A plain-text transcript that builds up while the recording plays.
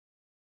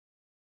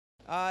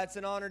It's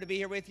an honor to be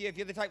here with you. If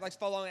you're the type likes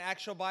following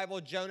actual Bible,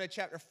 Jonah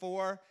chapter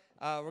 4.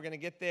 We're going to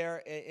get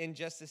there in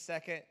just a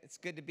second. It's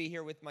good to be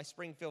here with my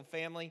Springfield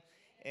family.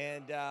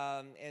 And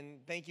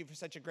thank you for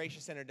such a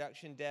gracious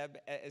introduction, Deb.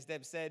 As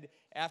Deb said,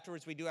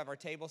 afterwards we do have our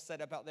table set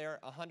up out there.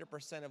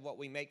 100% of what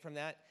we make from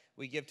that,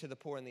 we give to the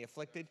poor and the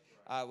afflicted.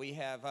 We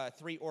have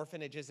 3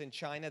 orphanages in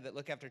China that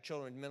look after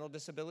children with mental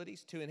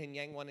disabilities, 2 in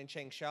Henyang, 1 in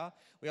Changsha.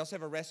 We also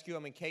have a rescue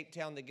home in Cape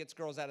Town that gets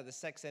girls out of the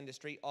sex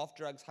industry, off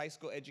drugs, high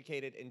school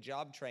educated, and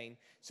job trained,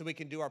 so we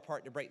can do our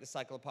part to break the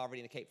cycle of poverty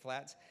in the Cape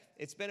Flats.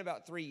 It's been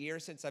about 3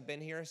 years since I've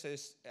been here, so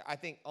I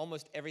think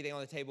almost everything on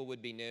the table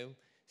would be new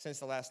since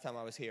the last time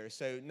I was here.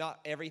 So not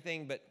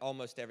everything, but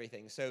almost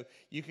everything. So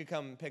you could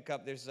come pick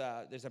up, there's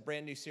a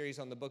brand new series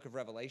on the book of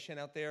Revelation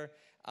out there.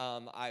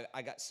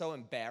 I got so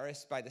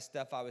embarrassed by the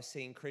stuff I was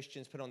seeing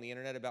Christians put on the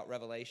internet about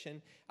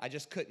Revelation. I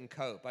just couldn't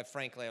cope. I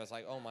was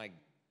like, oh my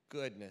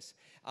goodness.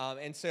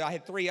 And so I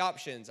had 3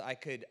 options. I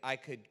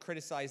could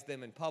criticize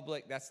them in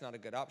public. That's not a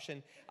good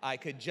option. I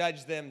could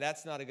judge them.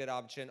 That's not a good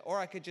option. Or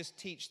I could just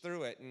teach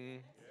through it. And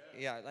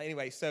yeah,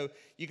 anyway, so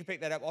you can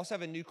pick that up. Also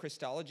have a new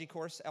Christology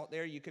course out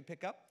there you could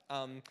pick up.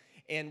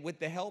 And with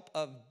the help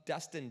of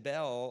Dustin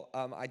Bell,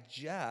 I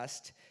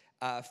just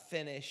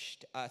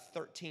finished a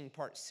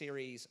 13-part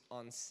series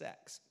on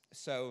sex.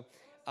 So,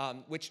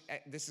 which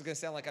this is going to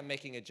sound like I'm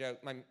making a joke.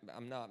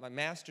 I'm not. My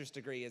master's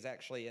degree is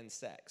actually in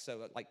sex.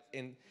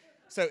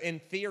 So, in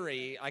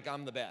theory, like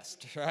I'm the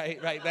best, right?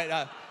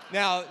 But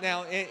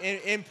now,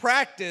 in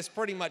practice,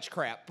 pretty much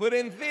crap. But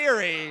in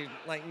theory,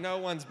 like no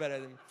one's better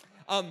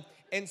than.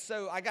 And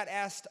so I got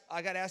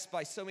asked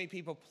by so many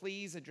people,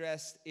 please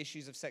address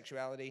issues of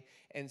sexuality.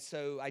 And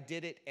so I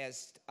did it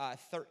as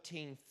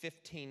 13,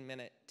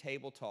 15-minute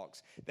table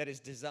talks that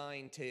is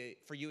designed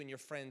for you and your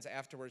friends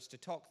afterwards to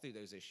talk through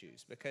those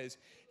issues. Because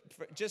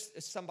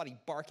just somebody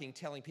barking,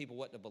 telling people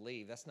what to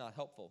believe, that's not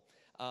helpful.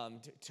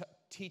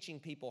 Teaching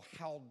people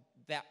how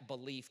that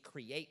belief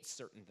creates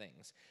certain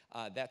things,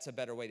 that's a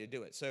better way to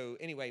do it. So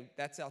anyway,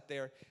 that's out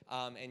there,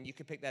 and you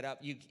can pick that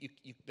up.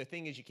 The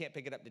thing is, you can't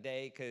pick it up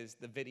today because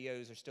the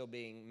videos are still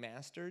being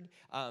mastered,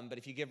 but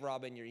if you give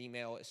Robin your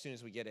email, as soon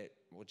as we get it,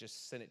 we'll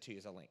just send it to you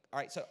as a link. All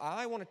right, so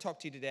I want to talk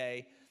to you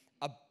today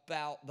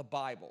about the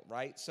Bible,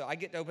 right? So I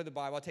get to open the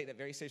Bible. I take that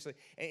very seriously.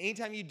 And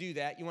anytime you do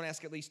that, you want to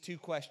ask at least 2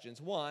 questions.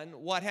 1,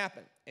 what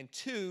happened? And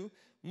 2,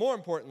 more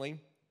importantly,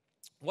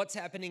 what's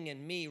happening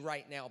in me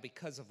right now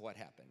because of what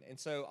happened? And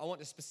so I want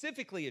to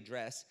specifically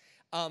address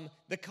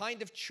the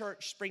kind of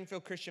church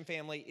Springfield Christian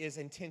Family is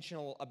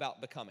intentional about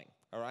becoming,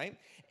 all right?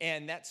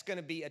 And that's going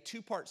to be a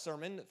 2-part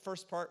sermon. The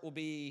first part will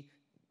be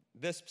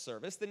this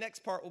service. The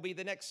next part will be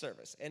the next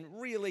service. And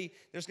really,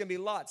 there's going to be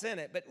lots in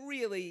it. But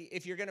really,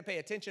 if you're going to pay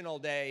attention all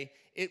day,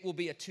 it will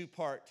be a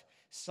 2-part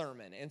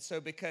sermon. And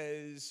so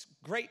because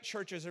great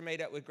churches are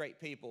made up with great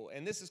people,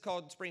 and this is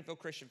called Springfield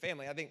Christian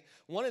Family, I think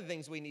one of the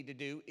things we need to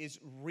do is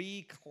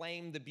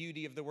reclaim the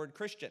beauty of the word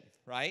Christian,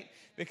 right?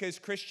 Because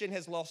Christian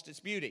has lost its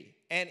beauty,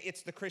 and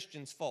it's the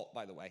Christian's fault,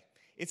 by the way.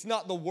 It's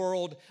not the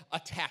world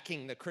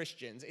attacking the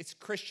Christians. It's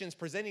Christians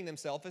presenting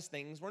themselves as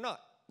things we're not,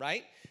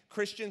 right?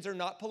 Christians are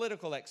not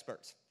political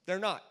experts. They're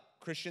not.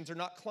 Christians are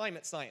not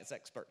climate science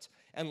experts,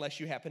 unless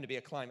you happen to be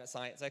a climate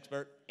science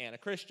expert and a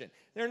Christian.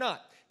 They're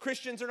not.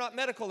 Christians are not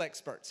medical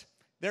experts.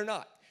 They're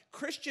not.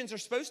 Christians are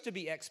supposed to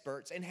be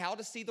experts in how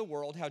to see the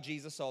world how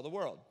Jesus saw the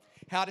world,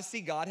 how to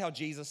see God how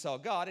Jesus saw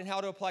God, and how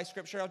to apply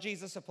Scripture how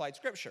Jesus applied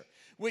Scripture,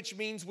 which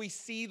means we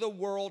see the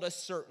world a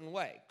certain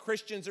way.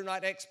 Christians are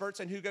not experts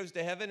in who goes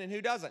to heaven and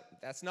who doesn't.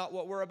 That's not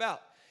what we're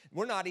about.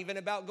 We're not even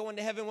about going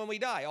to heaven when we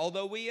die,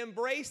 although we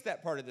embrace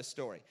that part of the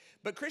story.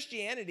 But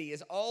Christianity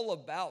is all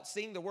about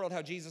seeing the world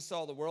how Jesus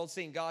saw the world,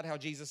 seeing God how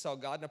Jesus saw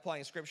God, and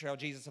applying Scripture how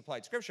Jesus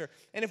applied Scripture.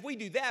 And if we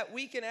do that,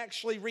 we can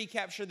actually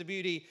recapture the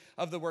beauty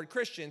of the word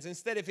Christians.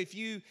 Instead,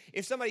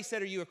 if somebody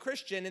said, are you a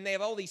Christian? And they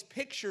have all these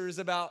pictures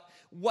about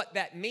what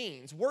that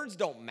means. Words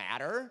don't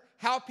matter.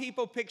 How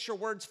people picture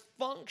words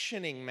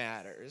functioning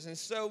matters. And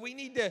so we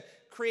need to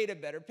create a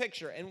better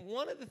picture. And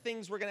one of the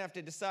things we're going to have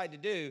to decide to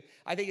do,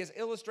 I think, is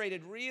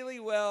illustrated really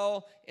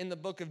well in the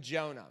book of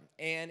Jonah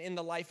and in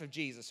the life of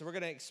Jesus. So we're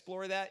going to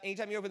explore that.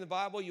 Anytime you open the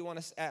Bible, you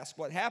want to ask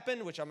what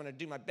happened, which I'm going to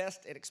do my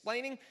best at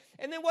explaining,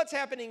 and then what's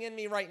happening in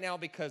me right now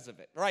because of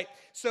it, right?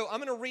 So I'm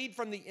going to read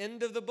from the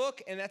end of the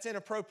book, and that's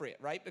inappropriate,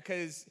 right?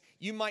 Because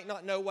you might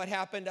not know what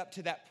happened up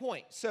to that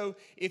point. So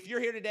if you're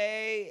here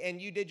today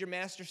and you did your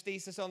master's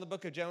thesis on the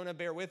book of Jonah,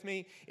 bear with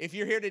me. If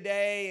you're here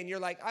today and you're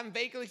like, I'm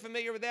vaguely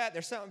familiar with that,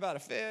 there's something about a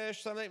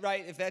fish, something,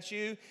 right? If that's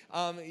you,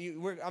 I'm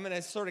going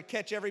to sort of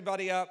catch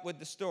everybody up with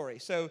the story.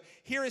 So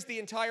here is the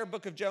entire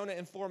book of Jonah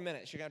in 4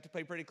 minutes. You're going to have to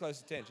pay pretty close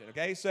attention,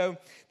 okay? So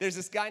there's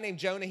this guy named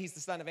Jonah. He's the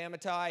son of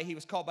Amittai. He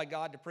was called by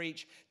God to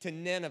preach to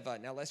Nineveh.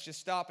 Now let's just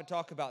stop and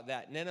talk about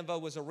that. Nineveh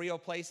was a real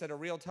place at a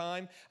real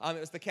time. It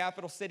was the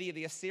capital city of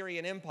the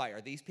Assyrian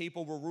Empire. These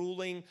people were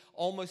ruling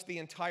almost the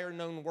entire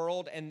known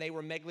world, and they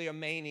were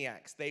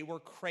megalomaniacs. They were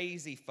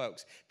crazy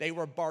folks. They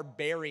were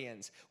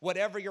barbarians.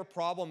 Whatever your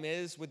problem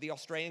is with the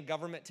Australian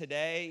government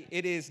today,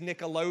 it is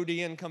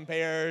Nickelodeon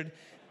compared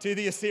to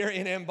the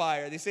Assyrian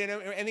Empire. And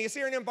the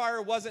Assyrian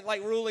Empire wasn't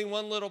like ruling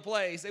one little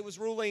place. It was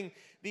ruling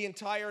the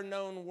entire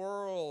known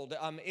world.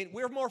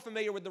 We're more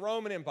familiar with the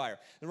Roman Empire.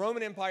 The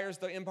Roman Empire is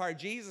the empire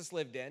Jesus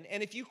lived in.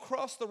 And if you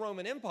cross the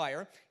Roman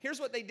Empire, here's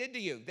what they did to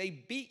you. They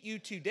beat you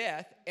to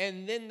death,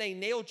 and then they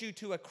nailed you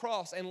to a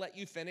cross and let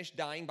you finish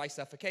dying by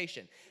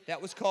suffocation.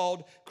 That was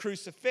called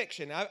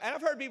crucifixion.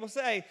 I've heard people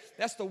say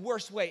that's the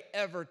worst way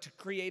ever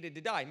created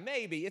to die.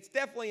 Maybe. It's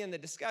definitely in the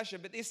discussion,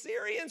 but the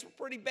Assyrians were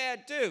pretty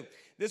bad too.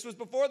 This was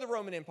before the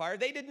Roman Empire.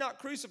 They did not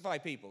crucify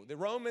people. The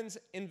Romans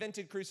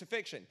invented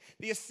crucifixion.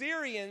 The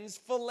Assyrians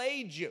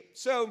filleted you.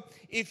 So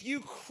if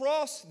you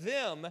cross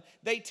them,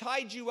 they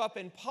tied you up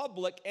in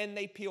public and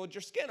they peeled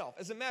your skin off.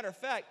 As a matter of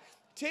fact,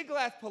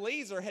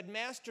 Tiglath-Pileser had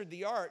mastered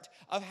the art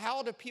of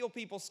how to peel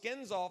people's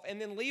skins off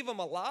and then leave them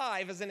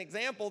alive. As an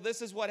example,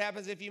 this is what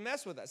happens if you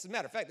mess with us. As a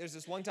matter of fact, there's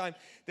this one time,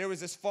 there was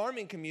this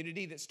farming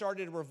community that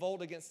started a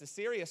revolt against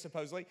Assyria,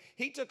 supposedly.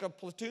 He took a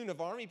platoon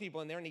of army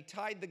people in there and he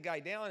tied the guy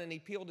down and he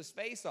peeled his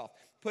face off,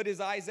 put his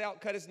eyes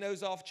out, cut his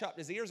nose off, chopped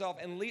his ears off,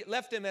 and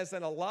left him as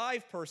an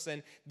alive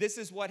person. This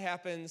is what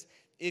happens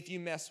if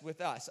you mess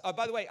with us.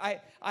 By the way,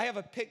 I have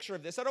a picture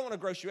of this. I don't want to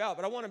gross you out,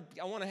 but I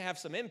want to have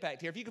some impact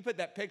here. If you could put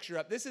that picture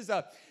up. This is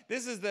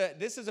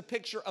a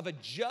picture of a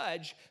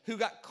judge who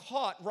got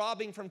caught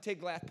robbing from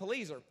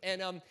Tiglath-Pileser.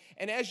 And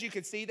as you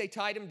can see, they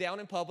tied him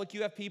down in public.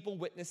 You have people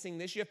witnessing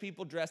this. You have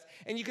people dressed,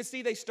 and you can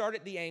see they start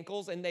at the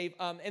ankles, and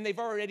they've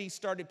already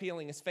started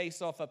peeling his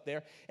face off up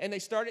there. And they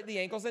start at the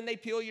ankles, and they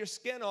peel your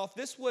skin off.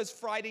 This was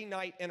Friday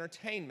night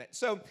entertainment.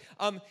 So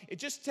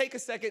just take a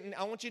second, and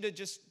I want you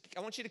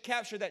to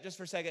capture that just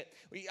for a second.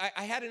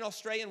 I had an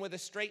Australian with a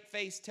straight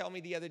face tell me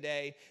the other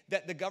day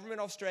that the government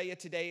of Australia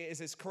today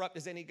is as corrupt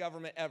as any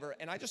government ever.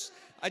 And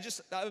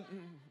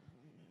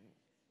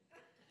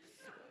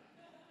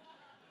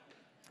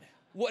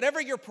whatever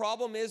your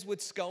problem is with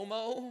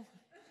ScoMo,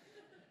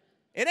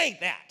 it ain't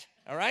that,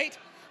 all right?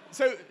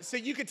 So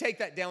you could take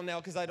that down now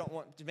because I don't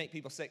want to make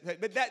people sick.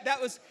 But that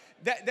was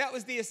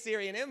the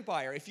Assyrian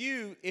Empire. If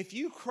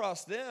you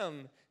crossed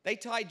them, they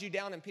tied you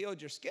down and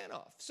peeled your skin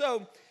off.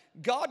 So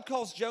God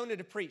calls Jonah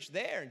to preach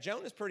there. And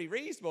Jonah's pretty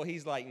reasonable.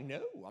 He's like,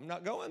 no, I'm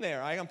not going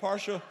there. I'm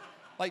partial.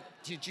 Like,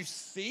 did you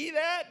see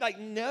that? Like,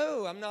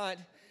 no, I'm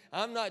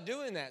not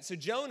doing that. So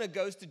Jonah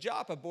goes to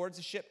Joppa, boards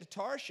a ship to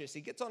Tarshish.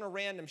 He gets on a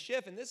random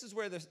ship, and this is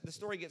where the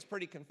story gets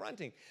pretty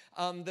confronting.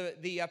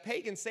 The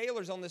pagan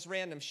sailors on this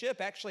random ship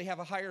actually have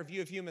a higher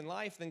view of human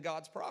life than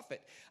God's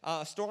prophet.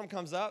 A storm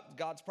comes up.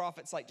 God's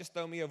prophet's like, just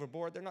throw me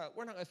overboard. We're not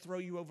going to throw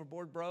you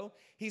overboard, bro.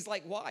 He's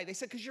like, why? They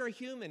said, because you're a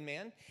human,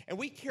 man. And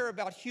we care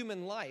about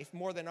human life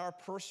more than our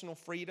personal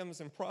freedoms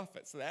and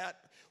profits.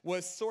 That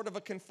was sort of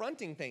a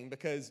confronting thing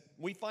because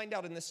we find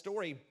out in this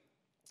story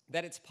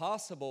that it's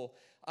possible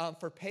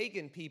for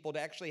pagan people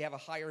to actually have a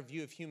higher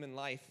view of human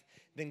life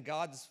than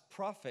God's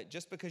prophet.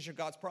 Just because you're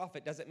God's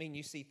prophet doesn't mean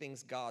you see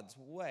things God's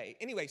way.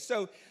 Anyway,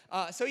 so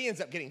he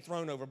ends up getting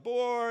thrown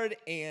overboard,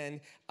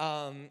 and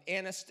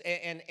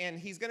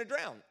he's going to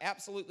drown.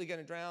 Absolutely going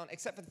to drown,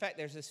 except for the fact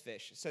there's this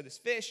fish. So this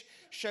fish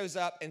shows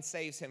up and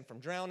saves him from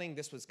drowning.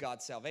 This was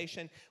God's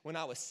salvation. When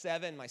I was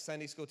 7, my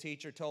Sunday school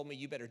teacher told me,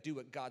 you better do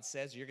what God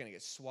says or you're going to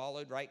get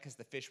swallowed, right? Because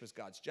the fish was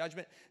God's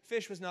judgment.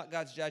 Fish was not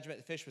God's judgment.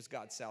 The fish was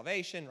God's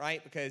salvation,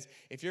 right? Because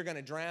if you're going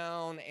to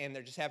drown and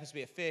there just happens to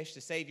be a fish to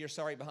save your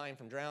sorry behind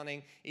from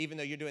drowning, even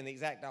though you're doing the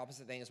exact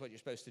opposite thing as what you're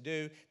supposed to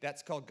do,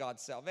 that's called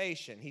God's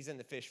salvation. He's in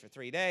the fish for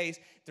 3 days.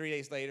 3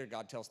 days later,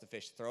 God tells the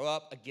fish to throw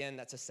up. Again,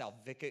 that's a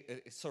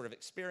salvific sort of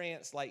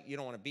experience, like you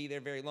don't want to be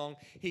there very long.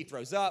 He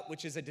throws up,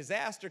 which is a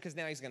disaster because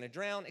now he's going to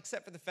drown,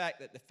 except for the fact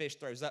that the fish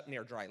throws up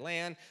near dry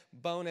land.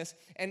 Bonus.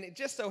 And it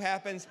just so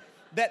happens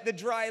that the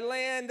dry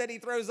land that he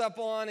throws up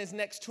on is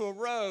next to a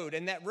road,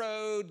 and that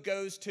road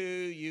goes to,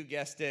 you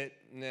guessed it,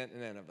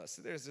 Nineveh.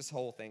 So there's this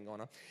whole thing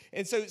going on.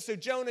 And so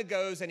Jonah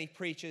goes and he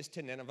preaches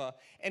to Nineveh,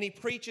 and he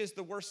preaches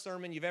the worst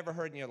sermon you've ever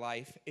heard in your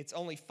life. It's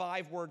only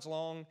 5 words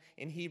long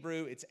in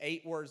Hebrew. It's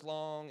 8 words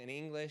long in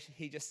English.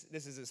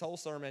 This is his whole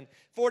sermon.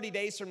 40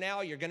 days from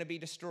now, you're going to be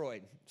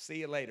destroyed. See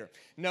you later.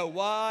 No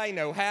why,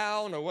 no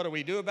how, no what do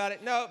we do about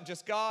it? No,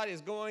 just God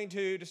is going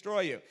to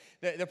destroy you.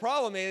 The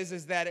problem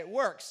is that it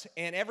works,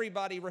 and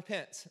everybody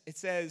repents. It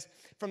says,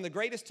 from the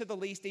greatest to the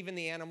least, even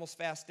the animals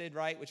fasted,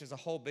 right? Which is a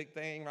whole big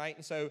thing, right?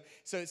 And so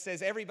it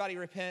says everybody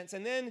repents.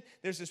 And then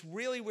there's this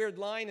really weird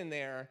line in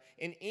there.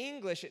 In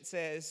English, it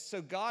says,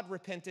 so God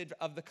repented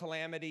of the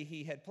calamity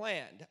he had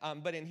planned.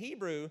 But in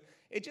Hebrew,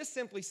 it just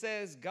simply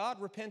says God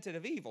repented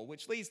of evil,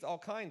 which leads to all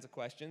kinds of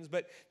questions.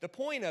 But the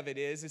point of it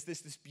is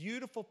this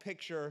beautiful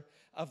picture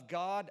of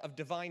God, of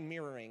divine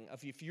mirroring,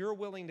 of if you're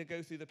willing to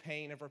go through the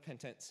pain of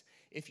repentance,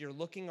 if you're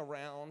looking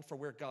around for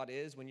where God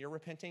is when you're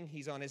repenting,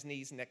 he's on his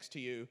knees next to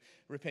you,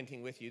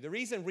 repenting with you. The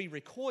reason we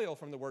recoil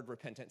from the word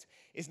repentance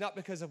is not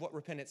because of what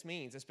repentance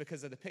means is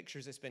because of the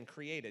pictures that's been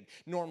created.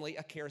 Normally,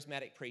 a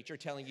charismatic preacher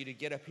telling you to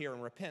get up here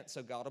and repent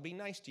so God will be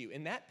nice to you.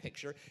 In that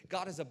picture,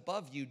 God is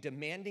above you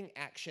demanding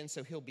action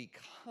so he'll be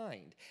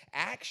kind.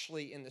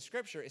 Actually, in the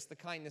scripture, it's the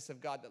kindness of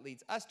God that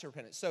leads us to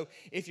repentance. So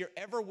if you're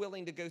ever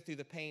willing to go through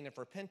the pain of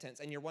repentance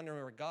and you're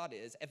wondering where God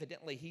is,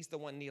 evidently he's the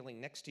one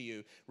kneeling next to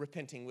you,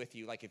 repenting with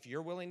you. Like if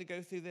you're willing to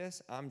go through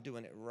this, I'm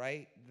doing it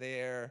right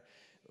there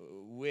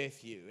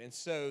with you. And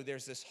so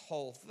there's this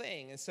whole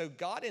thing. And so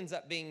God ends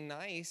up being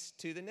nice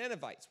to the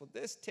Ninevites. Well,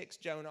 this ticks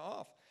Jonah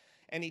off.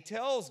 And he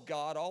tells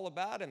God all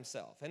about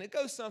himself. And it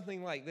goes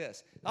something like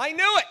this. I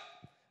knew it.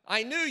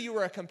 I knew you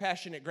were a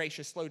compassionate,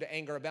 gracious, slow to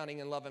anger, abounding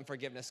in love and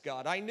forgiveness,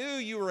 God. I knew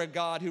you were a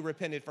God who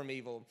repented from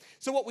evil.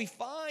 So what we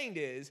find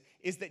is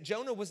that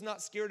Jonah was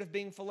not scared of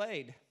being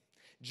filleted.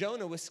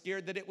 Jonah was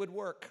scared that it would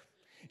work.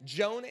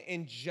 Jonah,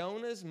 in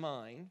Jonah's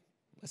mind,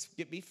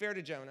 be fair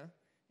to Jonah,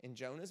 in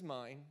Jonah's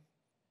mind,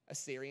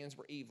 Assyrians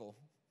were evil.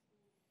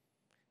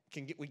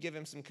 We give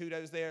him some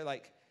kudos there?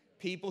 Like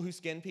people who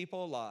skin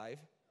people alive,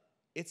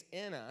 it's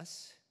in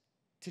us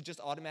to just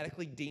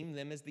automatically deem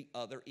them as the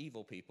other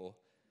evil people.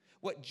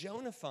 What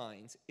Jonah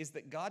finds is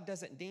that God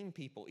doesn't deem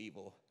people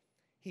evil.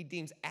 He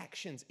deems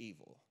actions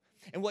evil.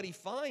 And what he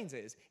finds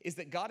is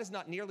that God is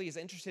not nearly as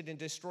interested in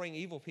destroying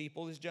evil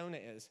people as Jonah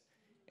is.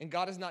 And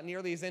God is not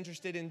nearly as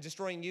interested in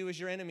destroying you as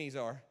your enemies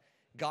are.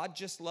 God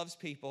just loves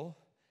people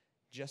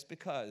just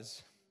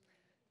because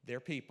they're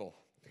people.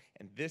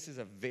 And this is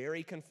a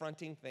very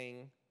confronting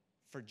thing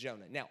for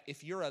Jonah. Now,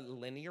 if you're a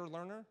linear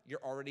learner,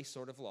 you're already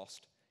sort of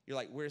lost. You're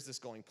like, where's this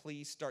going?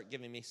 Please start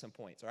giving me some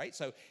points, all right?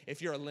 So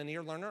if you're a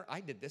linear learner, I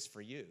did this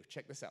for you.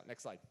 Check this out.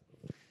 Next slide.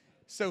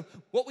 So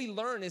what we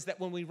learn is that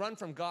when we run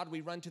from God,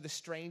 we run to the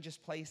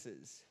strangest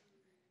places.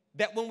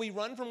 That when we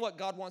run from what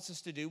God wants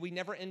us to do, we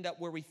never end up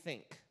where we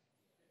think.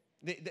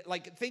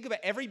 Like, think about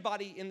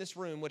everybody in this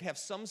room would have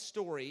some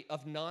story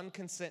of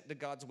non-consent to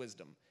God's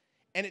wisdom.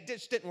 And it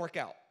just didn't work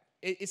out.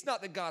 It's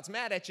not that God's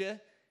mad at you.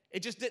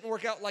 It just didn't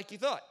work out like you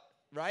thought,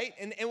 right?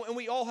 And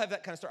we all have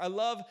that kind of story. I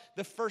love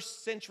the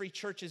first century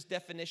church's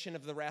definition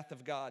of the wrath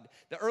of God.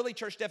 The early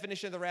church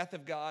definition of the wrath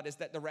of God is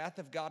that the wrath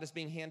of God is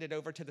being handed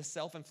over to the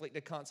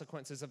self-inflicted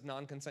consequences of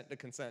non-consent to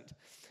consent,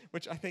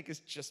 which I think is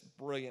just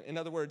brilliant. In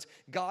other words,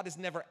 God is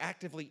never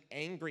actively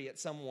angry at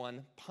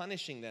someone,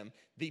 punishing them.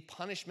 The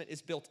punishment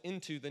is built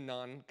into the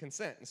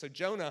non-consent. And so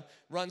Jonah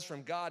runs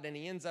from God, and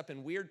he ends up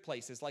in weird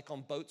places, like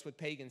on boats with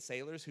pagan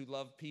sailors who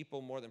love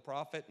people more than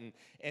profit,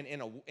 and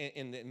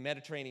in the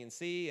Mediterranean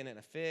Sea, and in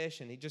a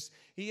fish, and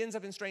he ends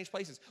up in strange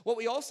places. What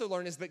we also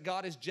learn is that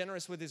God is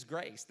generous with his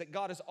grace, that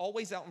God is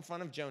always out in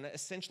front of Jonah,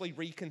 essentially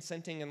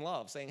reconsenting in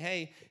love, saying,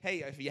 hey,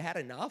 have you had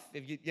enough?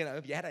 Have you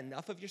had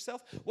enough of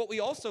yourself? What we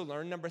also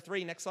learn, number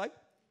 3, next slide,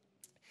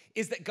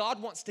 is that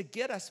God wants to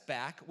get us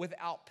back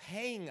without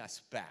paying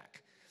us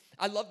back.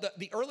 I love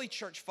the early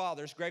church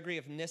fathers, Gregory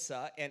of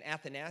Nyssa and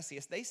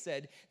Athanasius. They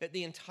said that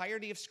the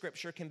entirety of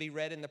Scripture can be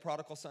read in the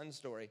prodigal son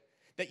story.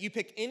 That you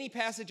pick any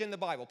passage in the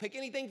Bible, pick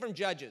anything from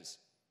Judges,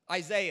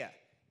 Isaiah,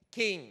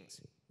 Kings,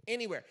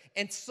 anywhere.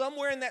 And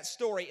somewhere in that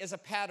story is a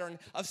pattern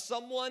of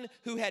someone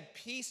who had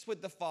peace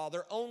with the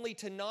Father only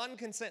to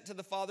non-consent to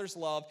the Father's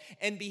love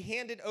and be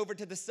handed over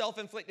to the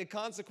self-inflicted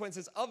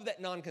consequences of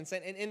that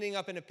non-consent and ending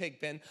up in a pig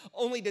pen,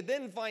 only to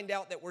then find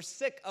out that we're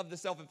sick of the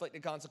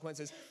self-inflicted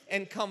consequences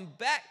and come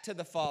back to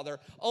the Father,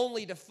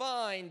 only to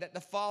find that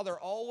the Father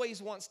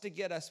always wants to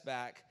get us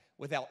back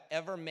without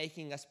ever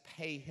making us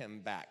pay him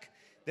back.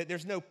 That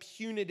there's no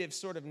punitive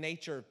sort of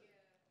nature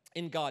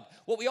in God.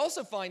 What we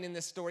also find in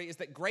this story is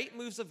that great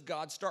moves of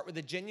God start with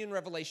a genuine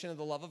revelation of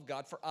the love of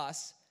God for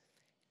us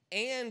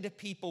and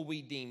people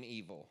we deem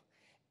evil,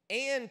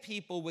 and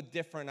people with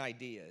different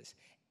ideas,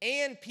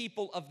 and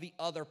people of the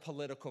other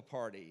political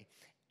party,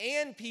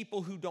 and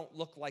people who don't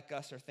look like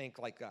us or think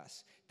like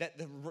us. That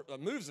the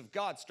moves of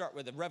God start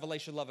with the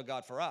revelation of love of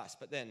God for us,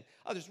 but then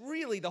others.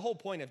 Really, the whole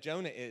point of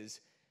Jonah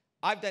is,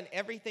 I've done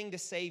everything to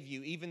save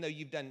you, even though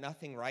you've done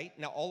nothing right.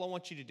 Now, all I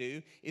want you to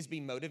do is be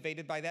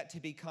motivated by that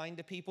to be kind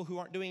to people who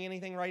aren't doing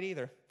anything right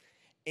either.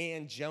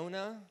 And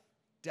Jonah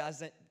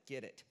doesn't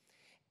get it.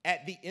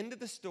 At the end of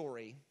the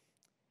story,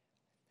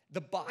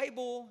 the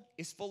Bible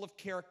is full of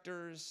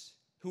characters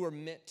who are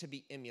meant to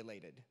be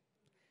emulated.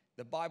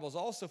 The Bible is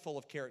also full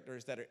of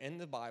characters that are in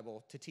the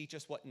Bible to teach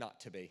us what not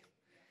to be.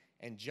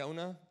 And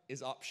Jonah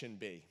is option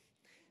B.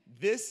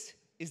 This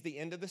is the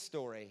end of the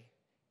story,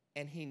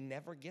 and he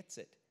never gets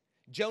it.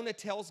 Jonah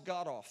tells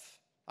God off.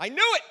 I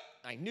knew it.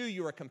 I knew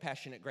you were a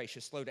compassionate,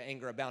 gracious, slow to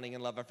anger, abounding in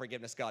love and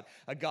forgiveness, God,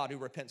 a God who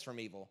repents from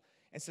evil.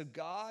 And so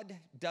God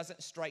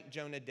doesn't strike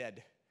Jonah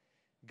dead.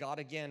 God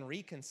again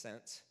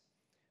reconsents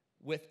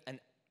with an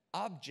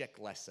object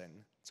lesson.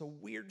 It's a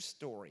weird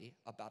story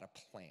about a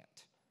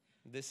plant.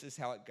 This is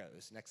how it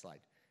goes. Next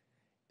slide.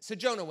 So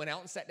Jonah went out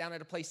and sat down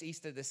at a place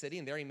east of the city,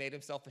 and there he made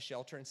himself a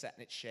shelter and sat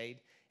in its shade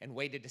and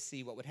waited to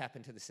see what would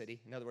happen to the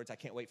city. In other words, I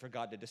can't wait for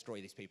God to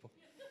destroy these people.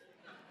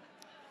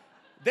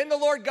 Then the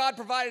Lord God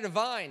provided a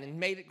vine and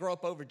made it grow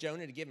up over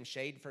Jonah to give him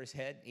shade for his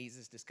head, ease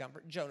his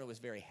discomfort. Jonah was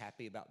very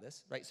happy about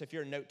this, right? So if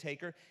you're a note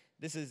taker,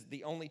 this is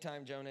the only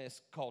time Jonah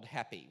is called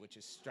happy, which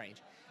is strange.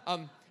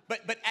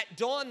 But at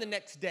dawn the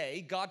next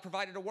day, God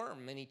provided a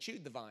worm, and he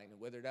chewed the vine and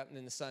withered up. And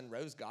then the sun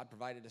rose. God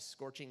provided a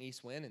scorching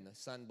east wind, and the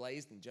sun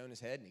blazed in Jonah's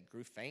head, and he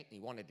grew faint, and he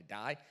wanted to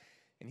die.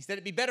 And he said,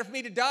 it'd be better for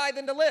me to die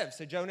than to live.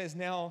 So Jonah,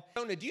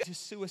 do you have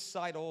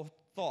suicidal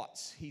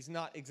thoughts? He's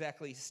not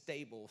exactly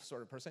stable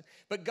sort of person.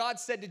 But God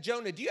said to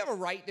Jonah, do you have a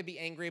right to be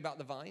angry about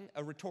the vine?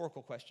 A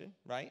rhetorical question,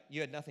 right?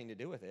 You had nothing to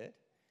do with it,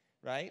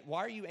 right? Why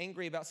are you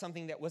angry about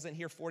something that wasn't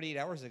here 48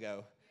 hours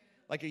ago?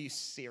 Like, are you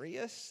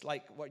serious?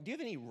 Like, what, do you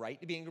have any right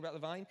to be angry about the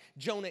vine?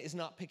 Jonah is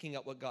not picking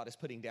up what God is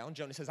putting down.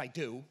 Jonah says, I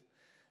do.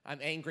 I'm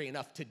angry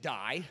enough to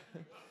die.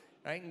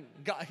 Right? And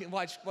God,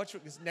 watch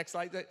this next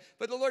slide.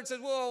 But the Lord says,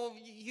 well,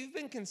 you've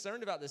been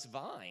concerned about this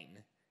vine,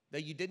 though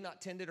you did not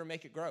tend it or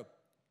make it grow.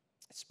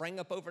 It sprang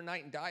up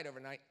overnight and died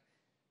overnight.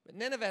 But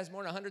Nineveh has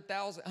more than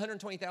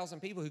 120,000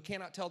 people who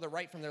cannot tell their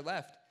right from their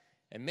left,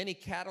 and many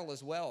cattle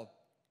as well.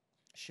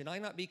 Should I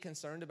not be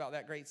concerned about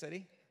that great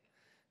city?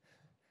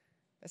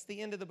 That's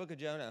the end of the book of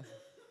Jonah.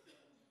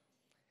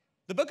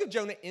 The book of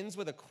Jonah ends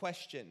with a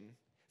question.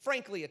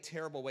 Frankly, a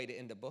terrible way to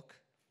end a book.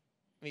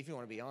 I mean, if you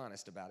want to be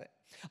honest about it.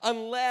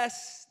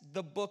 Unless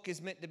the book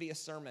is meant to be a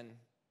sermon.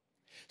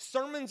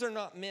 Sermons are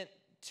not meant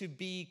to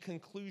be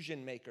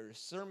conclusion makers.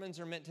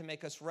 Sermons are meant to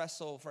make us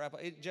wrestle for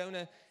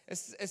Jonah.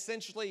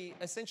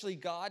 Essentially,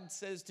 God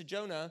says to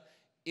Jonah,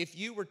 if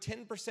you were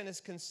 10% as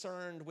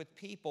concerned with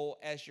people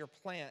as your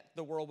plant,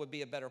 the world would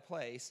be a better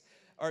place.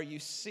 Are you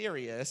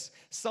serious?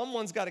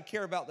 Someone's got to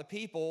care about the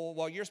people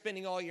while you're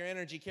spending all your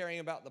energy caring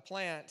about the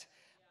plant.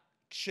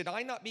 Should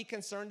I not be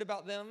concerned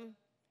about them?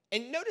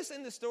 And notice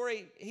in the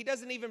story, he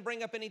doesn't even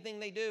bring up anything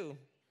they do.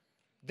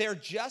 They're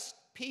just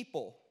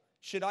people.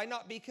 Should I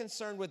not be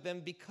concerned with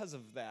them because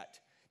of that?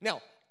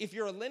 Now, if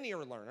you're a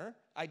linear learner,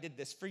 I did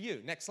this for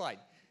you. Next slide.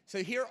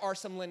 So here are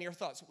some linear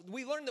thoughts.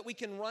 We learned that we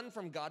can run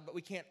from God, but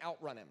we can't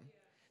outrun him.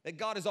 That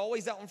God is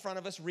always out in front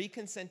of us,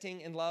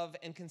 reconsenting in love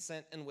and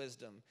consent and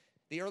wisdom.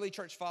 The early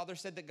church father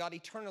said that God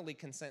eternally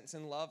consents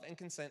in love and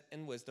consent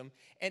and wisdom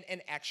and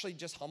actually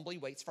just humbly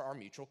waits for our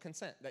mutual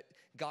consent, that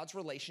God's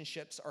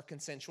relationships are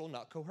consensual,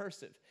 not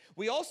coercive.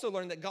 We also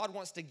learned that God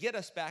wants to get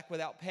us back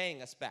without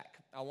paying us back.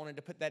 I wanted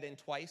to put that in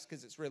twice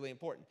because it's really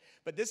important.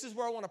 But this is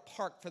where I want to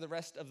park for the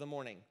rest of the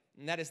morning,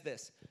 and that is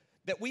this,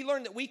 that we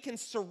learn that we can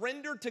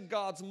surrender to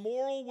God's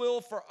moral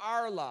will for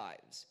our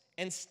lives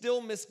and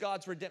still miss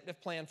God's redemptive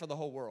plan for the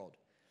whole world.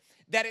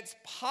 That it's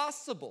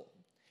possible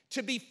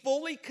to be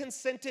fully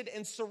consented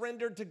and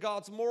surrendered to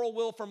God's moral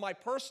will for my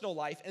personal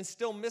life and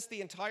still miss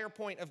the entire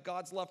point of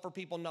God's love for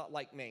people not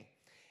like me.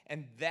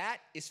 And that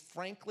is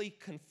frankly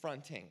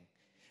confronting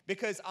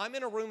because I'm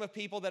in a room of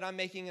people that I'm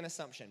making an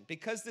assumption.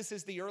 Because this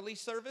is the early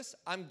service,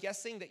 I'm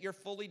guessing that you're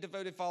fully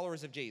devoted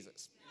followers of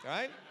Jesus,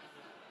 right?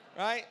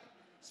 Right?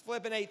 It's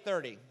flipping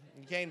 8:30.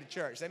 You came to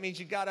church. That means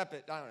you got up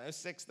at,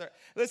 6:30.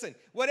 Listen,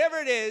 whatever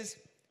it is,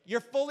 you're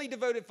fully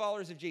devoted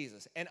followers of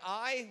Jesus, and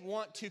I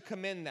want to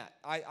commend that.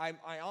 I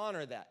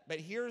honor that. But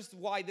here's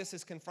why this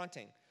is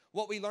confronting.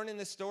 What we learn in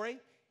this story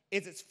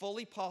is it's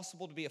fully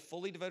possible to be a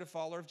fully devoted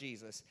follower of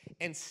Jesus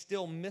and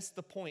still miss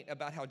the point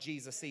about how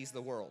Jesus sees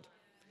the world,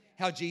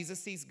 how Jesus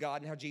sees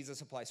God, and how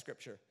Jesus applies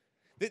Scripture.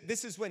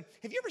 This is when,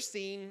 have you ever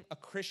seen a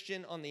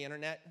Christian on the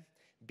internet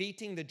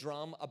beating the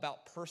drum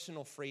about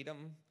personal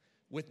freedom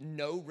with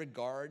no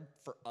regard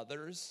for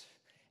others,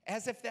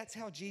 as if that's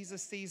how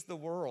Jesus sees the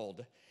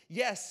world?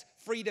 Yes,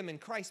 freedom in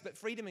Christ, but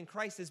freedom in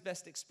Christ is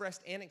best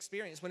expressed and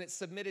experienced when it's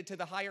submitted to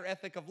the higher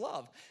ethic of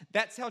love.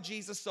 That's how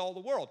Jesus saw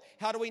the world.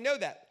 How do we know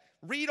that?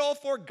 Read all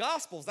 4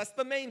 Gospels. That's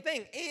the main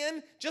thing.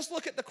 And just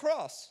look at the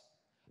cross.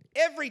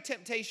 Every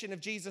temptation of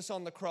Jesus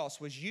on the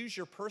cross was use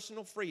your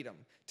personal freedom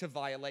to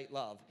violate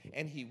love,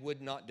 and he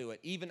would not do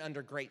it. Even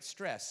under great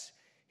stress,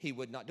 he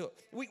would not do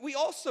it. We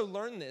also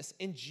learn this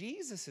in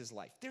Jesus'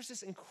 life. There's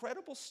this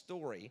incredible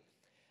story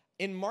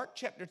in Mark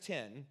chapter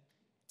 10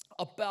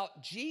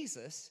 about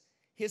Jesus,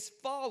 his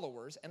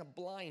followers, and a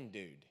blind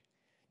dude.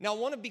 Now, I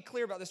want to be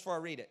clear about this before I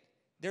read it.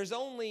 There's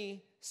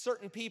only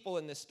certain people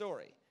in this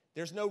story.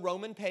 There's no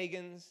Roman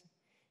pagans.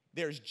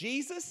 There's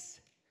Jesus,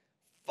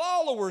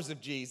 followers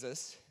of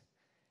Jesus,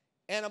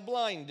 and a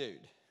blind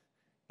dude.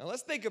 Now,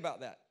 let's think about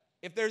that.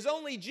 If there's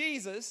only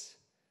Jesus,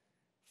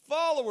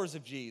 followers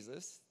of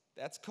Jesus,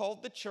 that's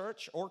called the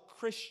church or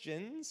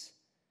Christians.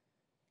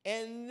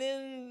 And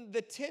then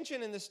the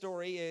tension in the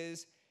story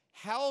is,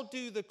 how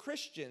do the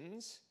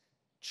Christians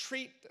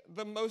treat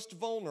the most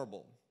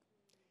vulnerable?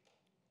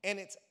 And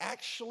it's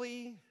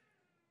actually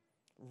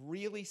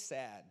really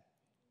sad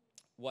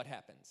what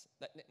happens.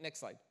 Next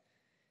slide.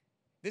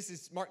 This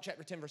is Mark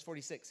chapter 10, verse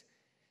 46.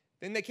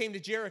 Then they came to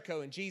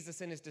Jericho, and Jesus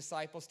and his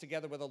disciples,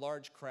 together with a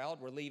large crowd,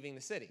 were leaving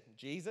the city.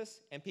 Jesus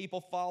and people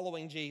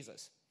following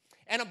Jesus.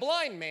 And a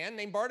blind man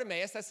named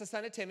Bartimaeus, that's the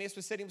son of Timaeus,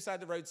 was sitting beside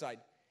the roadside.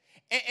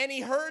 And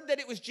he heard that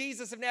it was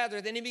Jesus of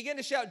Nazareth, and he began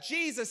to shout,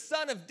 Jesus,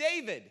 son of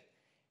David,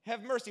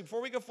 have mercy.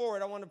 Before we go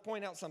forward, I want to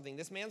point out something.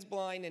 This man's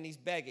blind, and he's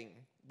begging.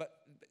 But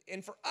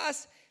And for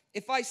us,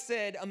 if I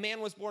said a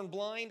man was born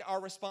blind, our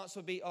response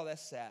would be, oh,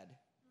 that's sad.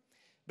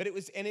 But it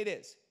was, and it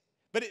is.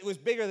 But it was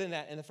bigger than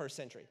that in the first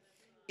century.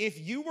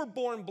 If you were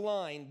born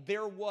blind,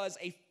 there was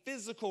a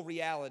physical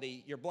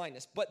reality, your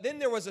blindness. But then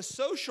there was a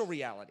social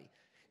reality.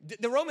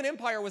 The Roman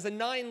Empire was a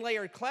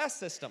 9-layered class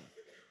system.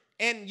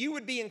 And you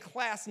would be in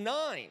class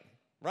 9,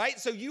 right?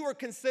 So you were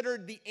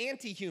considered the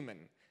anti-human,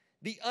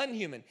 the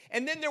unhuman.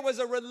 And then there was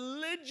a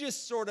religious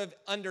sort of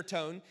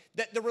undertone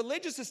that the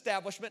religious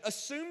establishment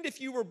assumed if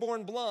you were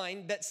born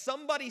blind that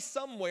somebody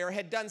somewhere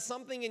had done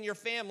something in your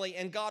family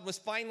and God was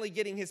finally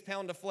getting his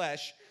pound of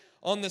flesh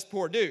on this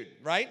poor dude,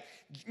 right?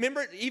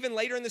 Remember, even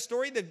later in the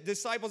story, the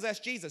disciples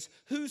asked Jesus,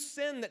 who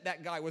sinned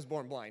that guy was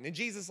born blind? And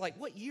Jesus is like,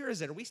 what year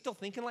is it? Are we still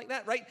thinking like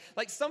that, right?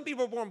 Like some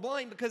people are born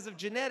blind because of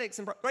genetics,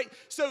 and right?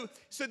 So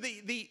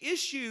the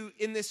issue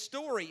in this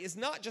story is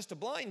not just a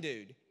blind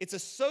dude. It's a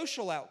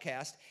social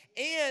outcast,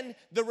 and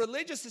the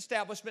religious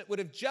establishment would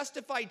have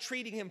justified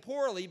treating him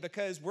poorly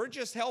because we're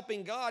just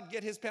helping God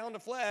get his pound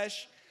of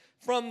flesh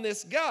from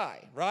this guy,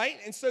 right?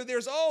 And so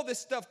there's all this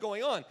stuff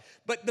going on.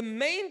 But the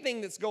main thing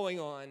that's going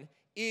on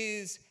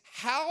is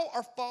how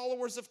are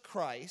followers of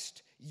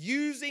Christ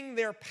using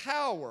their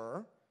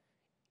power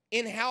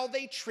in how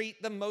they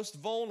treat the most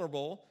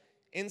vulnerable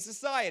in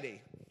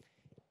society.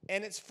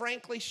 And it's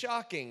frankly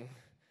shocking.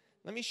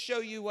 Let me show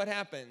you what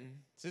happened.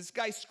 So this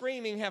guy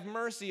screaming, have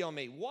mercy on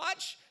me.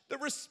 Watch the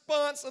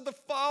response of the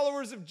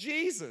followers of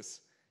Jesus.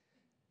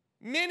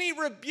 Many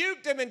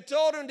rebuked him and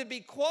told him to be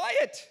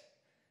quiet.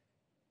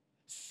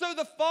 So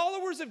the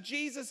followers of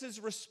Jesus'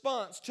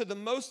 response to the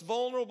most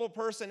vulnerable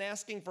person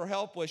asking for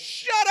help was,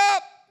 shut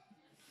up!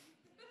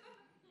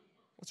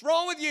 What's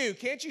wrong with you?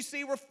 Can't you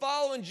see we're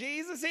following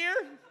Jesus here?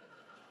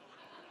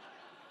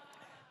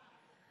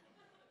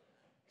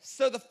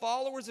 So the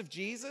followers of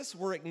Jesus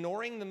were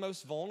ignoring the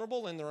most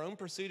vulnerable in their own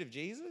pursuit of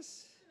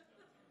Jesus?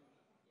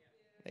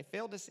 They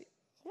failed to see.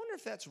 I wonder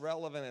if that's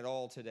relevant at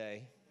all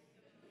today.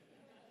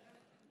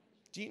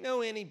 Do you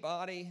know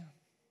anybody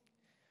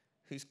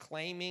who's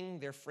claiming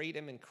their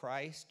freedom in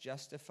Christ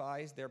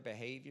justifies their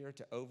behavior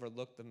to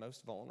overlook the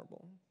most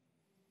vulnerable?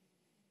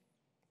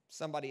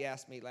 Somebody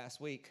asked me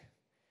last week,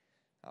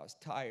 I was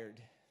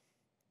tired.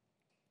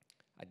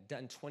 I'd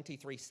done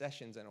 23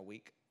 sessions in a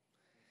week.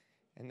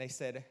 And they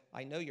said,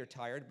 I know you're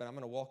tired, but I'm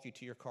going to walk you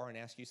to your car and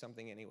ask you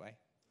something anyway.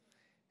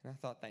 And I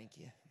thought, thank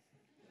you.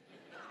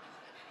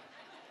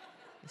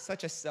 You're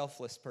such a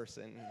selfless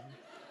person,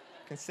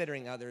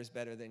 considering others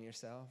better than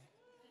yourself.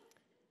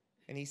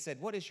 And he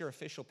said, what is your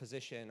official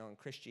position on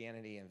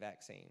Christianity and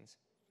vaccines?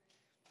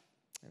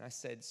 And I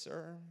said,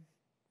 sir,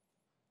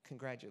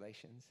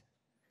 congratulations.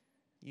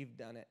 You've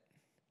done it.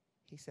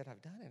 He said,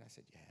 I've done it. I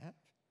said, you have?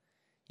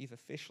 You've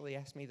officially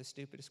asked me the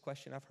stupidest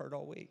question I've heard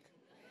all week.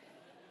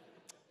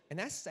 And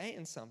that's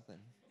saying something.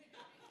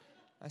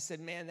 I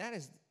said, man, that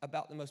is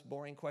about the most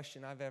boring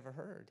question I've ever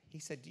heard. He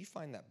said, do you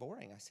find that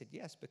boring? I said,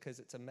 yes, because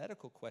it's a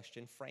medical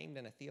question framed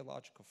in a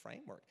theological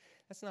framework.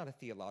 That's not a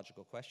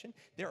theological question.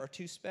 There are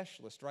two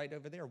specialists right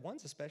over there.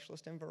 One's a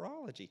specialist in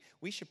virology.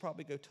 We should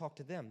probably go talk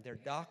to them. They're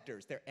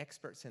doctors. They're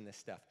experts in this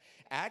stuff.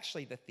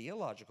 Actually, the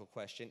theological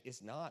question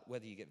is not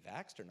whether you get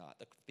vaxxed or not.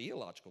 The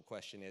theological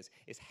question is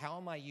how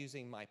am I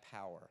using my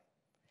power?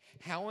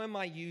 How am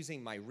I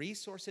using my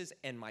resources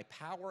and my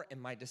power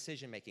and my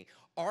decision making?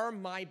 Are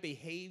my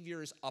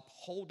behaviors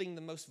upholding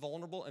the most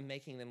vulnerable and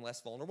making them less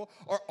vulnerable?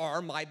 Or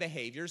are my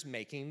behaviors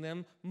making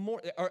them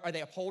more, are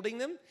they upholding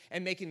them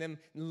and making them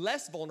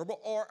less vulnerable?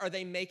 Or are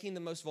they making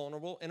the most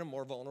vulnerable in a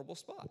more vulnerable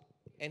spot?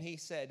 And he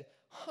said,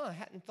 I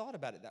hadn't thought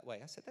about it that way.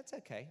 I said, that's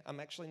okay. I'm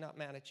actually not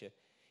mad at you.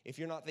 If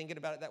you're not thinking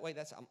about it that way,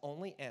 I'm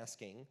only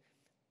asking,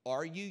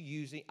 are you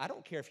using, I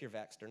don't care if you're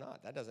vaxxed or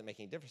not. That doesn't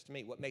make any difference to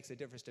me. What makes a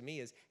difference to me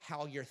is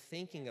how you're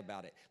thinking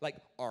about it. Like,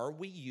 are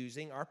we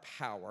using our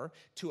power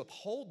to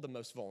uphold the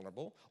most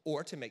vulnerable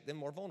or to make them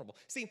more vulnerable?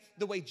 See,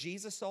 the way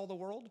Jesus saw the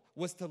world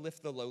was to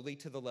lift the lowly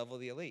to the level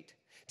of the elite,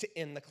 to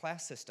end the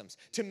class systems,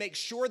 to make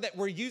sure that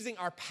we're using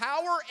our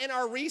power and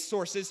our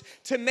resources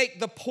to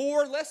make the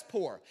poor less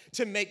poor,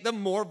 to make the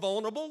more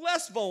vulnerable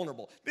less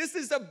vulnerable. This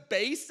is a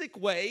basic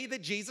way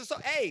that Jesus saw.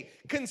 Hey,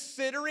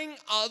 considering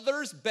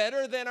others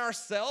better than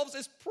ourselves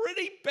is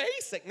pretty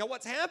basic. Now,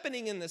 what's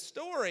happening in this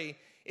story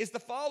is the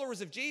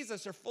followers of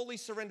Jesus are fully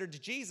surrendered to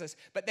Jesus,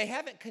 but they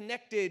haven't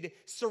connected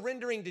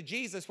surrendering to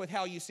Jesus with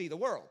how you see the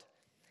world.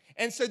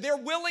 And so they're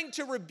willing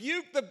to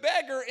rebuke the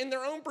beggar in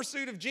their own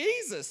pursuit of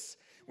Jesus,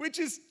 which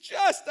is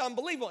just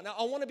unbelievable. Now,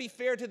 I want to be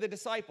fair to the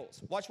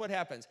disciples. Watch what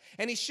happens.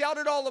 And he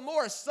shouted all the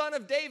more, Son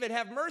of David,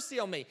 have mercy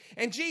on me.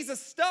 And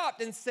Jesus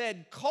stopped and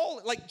said, call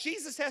it. Like,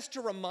 Jesus has to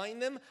remind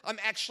them, I'm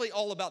actually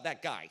all about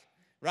that guy,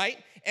 right?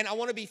 And I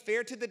want to be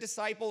fair to the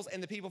disciples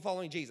and the people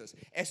following Jesus.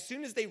 As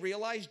soon as they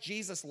realize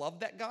Jesus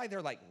loved that guy,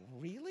 they're like,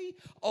 really?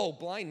 Oh,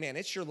 blind man,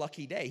 it's your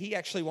lucky day. He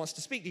actually wants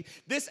to speak to you.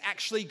 This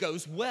actually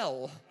goes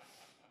well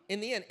in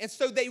the end. And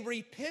so they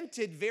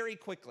repented very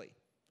quickly.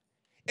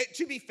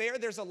 To be fair,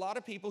 there's a lot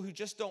of people who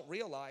just don't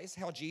realize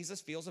how Jesus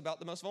feels about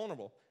the most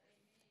vulnerable.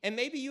 And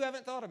maybe you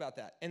haven't thought about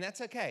that, and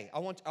that's okay. I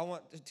want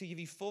to give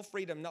you full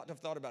freedom not to have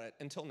thought about it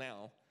until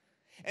now.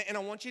 And I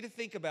want you to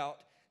think about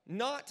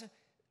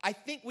I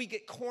think we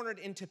get cornered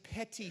into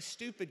petty,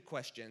 stupid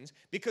questions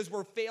because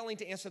we're failing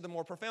to answer the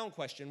more profound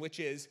question, which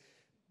is,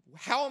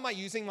 how am I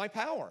using my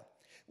power?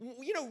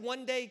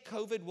 One day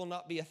COVID will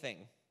not be a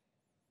thing.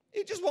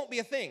 It just won't be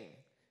a thing.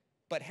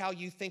 But how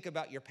you think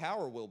about your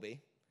power will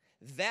be.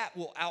 That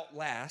will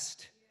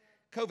outlast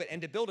COVID.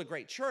 And to build a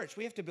great church,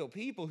 we have to build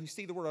people who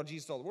see the word of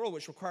Jesus all the world,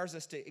 which requires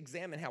us to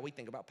examine how we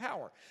think about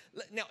power.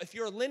 Now, if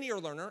you're a linear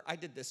learner, I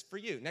did this for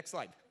you. Next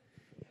slide.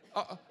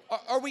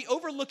 Are we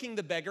overlooking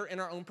the beggar in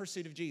our own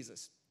pursuit of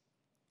Jesus?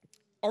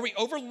 Are we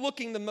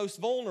overlooking the most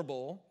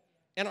vulnerable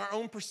in our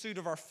own pursuit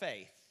of our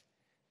faith?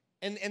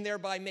 And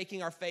thereby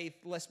making our faith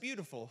less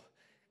beautiful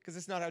because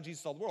it's not how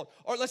Jesus saw the world.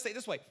 Or let's say it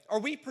this way. Are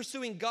we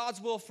pursuing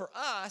God's will for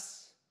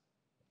us,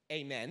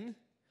 amen,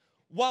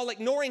 while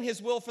ignoring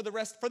his will for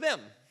them?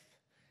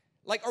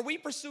 Like, are we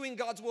pursuing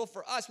God's will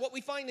for us? What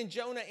we find in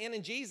Jonah and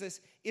in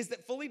Jesus is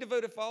that fully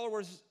devoted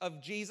followers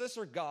of Jesus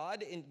or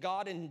God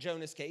in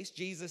Jonah's case,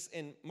 Jesus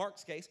in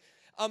Mark's case,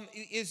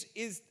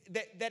 is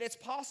that it's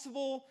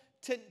possible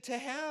to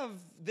have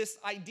this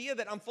idea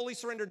that I'm fully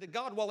surrendered to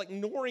God while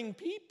ignoring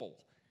people.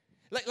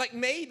 Like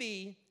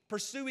maybe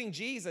pursuing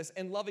Jesus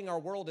and loving our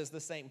world is the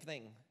same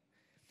thing.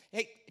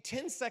 Hey,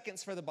 10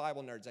 seconds for the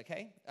Bible nerds,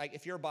 okay? Like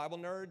if you're a Bible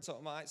nerd, so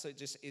am I. So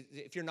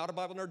if you're not a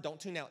Bible nerd, don't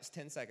tune out. It's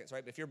 10 seconds,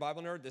 right? But if you're a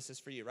Bible nerd, this is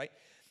for you, right?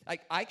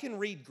 Like I can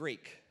read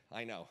Greek.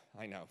 I know,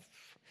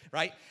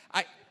 right?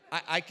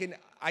 I can.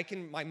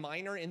 My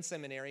minor in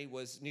seminary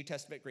was New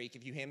Testament Greek.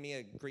 If you hand me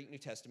a Greek New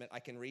Testament, I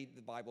can read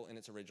the Bible in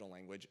its original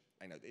language.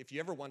 I know. If you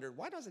ever wondered,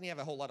 why doesn't he have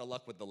a whole lot of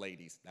luck with the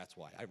ladies? That's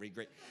why I read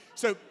Greek.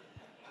 So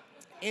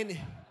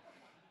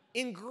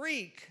in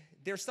Greek,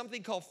 there's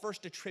something called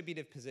first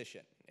attributive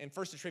position. And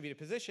first attributive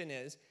position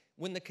is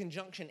when the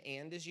conjunction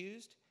and is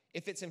used.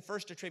 If it's in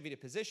first attributive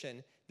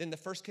position, then the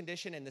first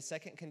condition and the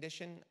second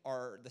condition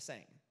are the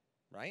same,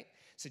 right?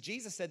 So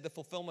Jesus said the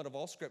fulfillment of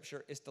all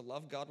Scripture is to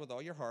love God with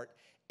all your heart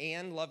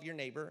and love your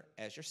neighbor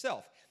as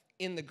yourself.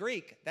 In the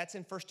Greek, that's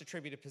in first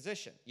attributive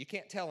position. You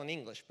can't tell in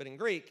English, but in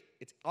Greek,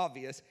 it's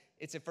obvious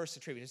it's in first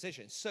attributive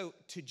position. So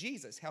to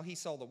Jesus, how he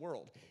saw the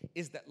world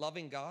is that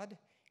loving God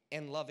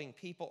and loving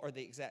people are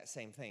the exact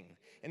same thing.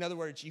 In other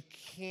words, you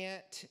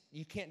can't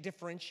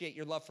differentiate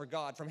your love for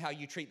God from how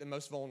you treat the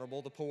most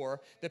vulnerable, the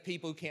poor, the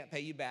people who can't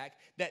pay you back.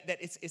 That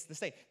it's the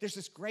same. There's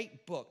this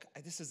great book.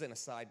 This is an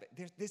aside, but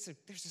there's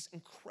this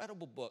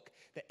incredible book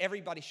that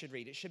everybody should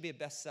read. It should be a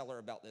bestseller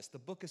about this. The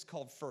book is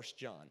called 1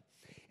 John.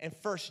 And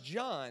 1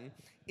 John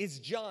is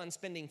John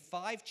spending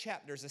 5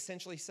 chapters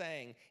essentially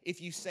saying,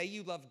 if you say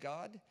you love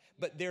God,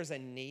 but there's a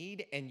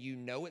need and you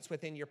know it's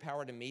within your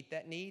power to meet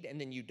that need,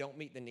 and then you don't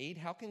meet the need,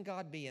 how can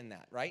God be in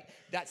that, right?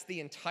 That's the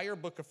entire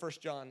book of 1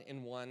 John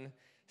in one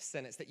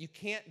sentence, that you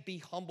can't be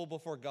humble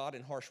before God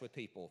and harsh with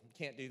people. You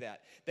can't do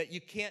that. That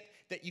you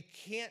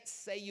can't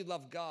say you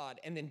love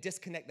God and then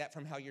disconnect that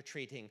from how you're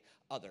treating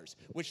others,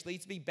 which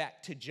leads me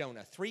back to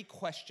Jonah. 3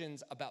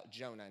 questions about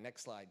Jonah.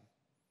 Next slide.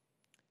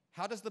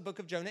 How does the book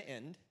of Jonah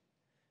end?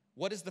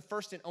 What is the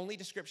first and only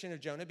description of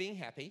Jonah being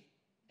happy?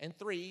 And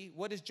 3,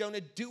 what is Jonah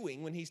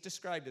doing when he's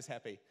described as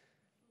happy?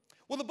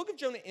 Well, the book of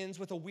Jonah ends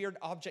with a weird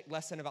object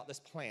lesson about this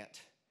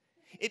plant.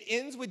 It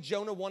ends with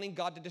Jonah wanting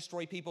God to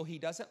destroy people he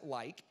doesn't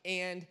like,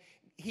 and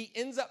he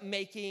ends up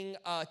making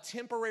a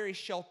temporary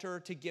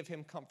shelter to give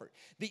him comfort.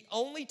 The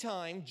only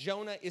time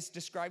Jonah is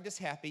described as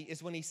happy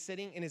is when he's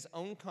sitting in his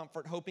own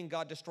comfort, hoping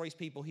God destroys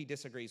people he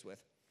disagrees with.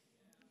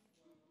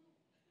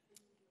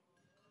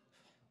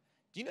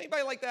 Do you know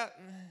anybody like that?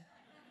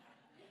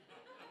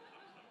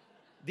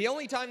 The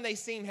only time they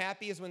seem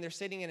happy is when they're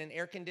sitting in an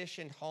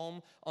air-conditioned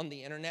home on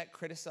the internet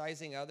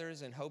criticizing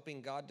others and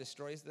hoping God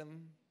destroys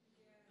them.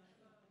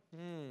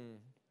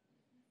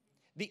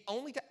 The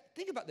only time,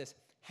 think about this.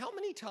 How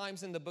many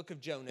times in the book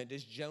of Jonah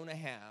does Jonah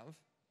have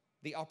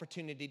the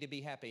opportunity to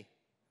be happy?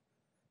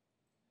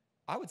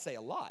 I would say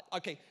a lot.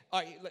 Okay, all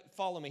right,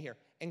 follow me here.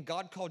 And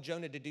God called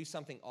Jonah to do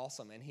something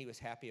awesome, and he was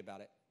happy about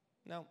it.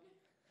 No.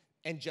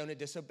 And Jonah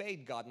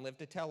disobeyed God and lived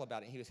to tell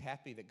about it. He was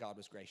happy that God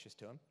was gracious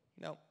to him.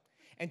 No.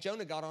 And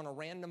Jonah got on a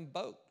random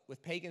boat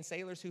with pagan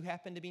sailors who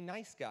happened to be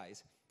nice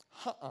guys.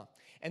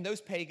 And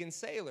those pagan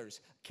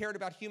sailors cared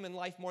about human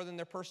life more than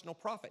their personal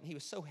profit. And he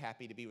was so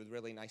happy to be with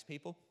really nice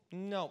people.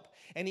 Nope.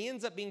 And he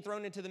ends up being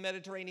thrown into the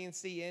Mediterranean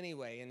Sea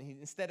anyway. And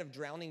instead of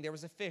drowning, there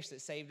was a fish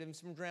that saved him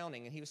from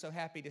drowning. And he was so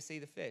happy to see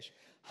the fish.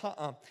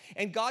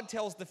 And God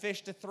tells the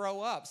fish to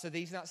throw up so that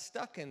he's not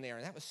stuck in there.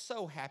 And that was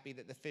so happy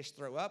that the fish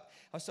threw up.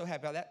 I was so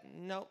happy about that.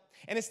 Nope.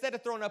 And instead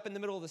of throwing up in the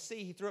middle of the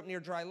sea, he threw up near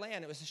dry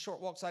land. It was a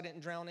short walk, so I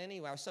didn't drown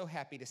anyway. I was so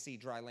happy to see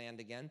dry land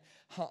again.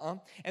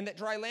 And that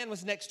dry land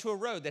was next to a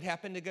road that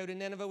happened to go to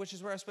Nineveh, which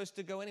is where I was supposed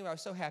to go anyway. I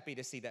was so happy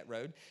to see that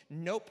road.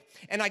 Nope.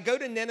 And I go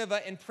to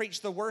Nineveh and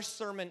preach the worst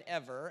sermon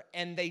ever,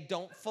 and they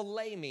don't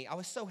fillet me. I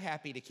was so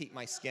happy to keep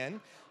my skin.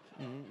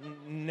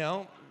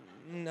 No,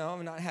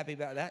 I'm not happy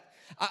about that.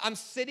 I'm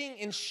sitting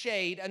in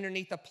shade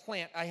underneath a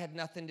plant I had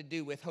nothing to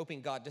do with,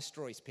 hoping God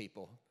destroys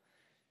people.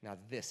 Now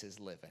this is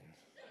living.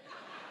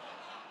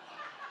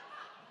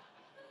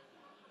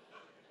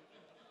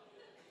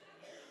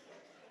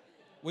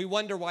 We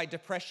wonder why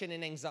depression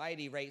and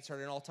anxiety rates are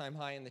at an all-time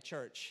high in the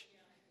church.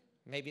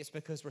 Maybe it's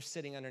because we're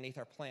sitting underneath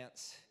our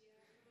plants,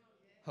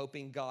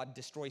 hoping God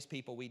destroys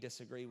people we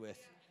disagree with.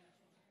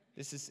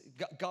 This is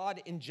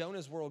God in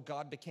Jonah's world.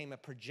 God became a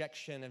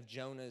projection of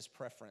Jonah's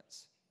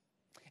preference.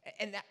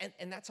 And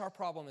that's our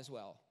problem as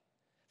well.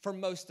 For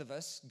most of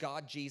us,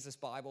 God, Jesus,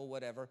 Bible,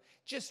 whatever,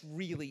 just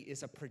really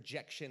is a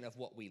projection of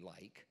what we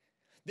like.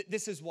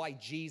 This is why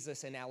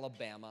Jesus in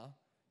Alabama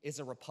is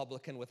a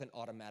Republican with an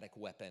automatic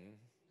weapon.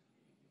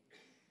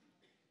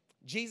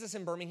 Jesus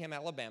in Birmingham,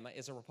 Alabama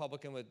is a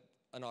Republican with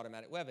an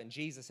automatic weapon.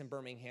 Jesus in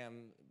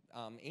Birmingham,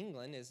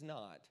 England is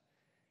not.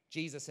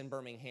 Jesus in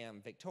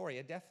Birmingham,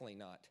 Victoria, definitely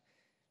not.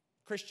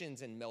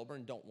 Christians in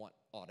Melbourne don't want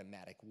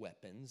automatic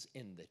weapons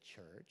in the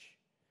church.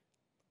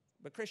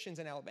 But Christians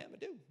in Alabama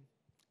do.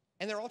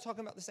 And they're all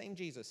talking about the same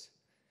Jesus.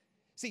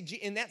 See,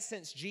 in that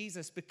sense,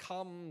 Jesus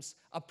becomes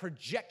a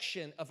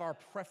projection of our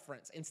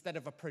preference instead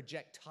of a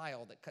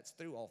projectile that cuts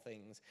through all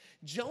things.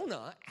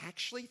 Jonah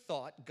actually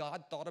thought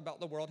God thought about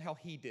the world how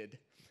he did.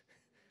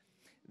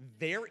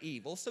 They're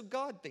evil, so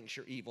God thinks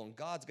you're evil, and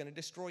God's going to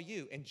destroy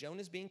you. And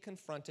Jonah's being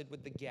confronted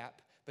with the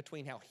gap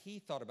between how he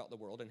thought about the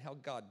world and how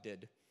God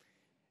did.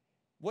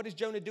 What is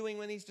Jonah doing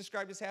when he's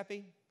described as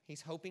happy?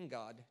 He's hoping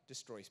God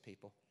destroys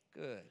people.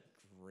 Good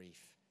grief.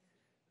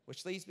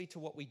 Which leads me to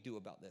what we do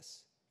about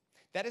this.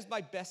 That is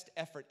my best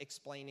effort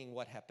explaining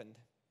what happened.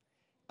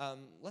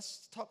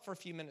 Let's talk for a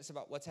few minutes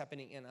about what's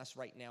happening in us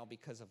right now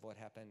because of what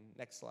happened.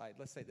 Next slide.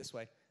 Let's say it this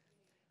way.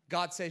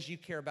 God says you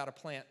care about a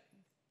plant.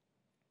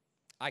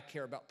 I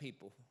care about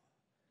people.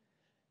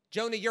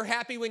 Jonah, you're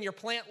happy when your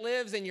plant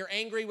lives and you're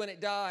angry when it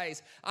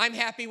dies. I'm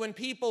happy when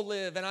people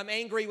live and I'm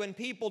angry when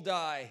people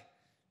die.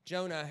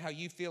 Jonah, how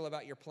you feel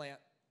about your plant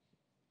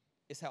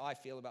is how I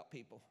feel about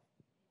people.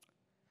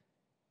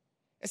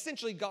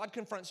 Essentially, God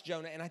confronts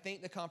Jonah, and I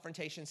think the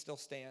confrontation still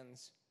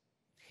stands.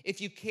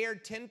 If you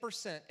cared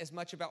 10% as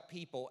much about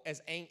people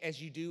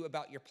as you do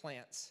about your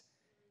plants,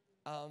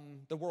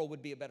 the world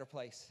would be a better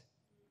place.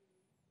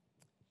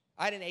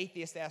 I had an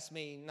atheist ask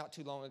me not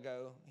too long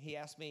ago. He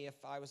asked me if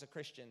I was a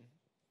Christian.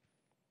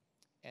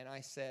 And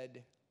I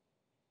said,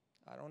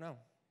 I don't know.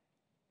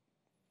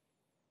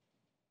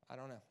 I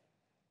don't know.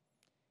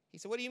 He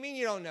said, what do you mean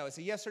you don't know? It's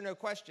a yes or no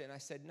question. I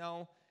said,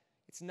 no,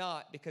 it's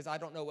not, because I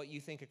don't know what you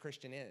think a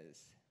Christian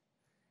is.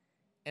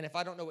 And if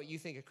I don't know what you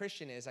think a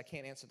Christian is, I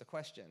can't answer the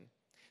question.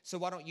 So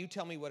why don't you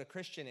tell me what a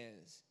Christian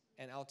is,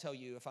 and I'll tell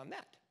you if I'm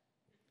that.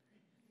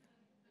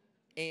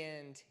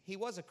 And he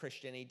was a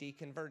Christian. He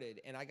deconverted.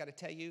 And I got to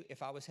tell you,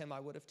 if I was him,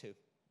 I would have too.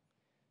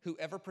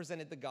 Whoever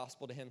presented the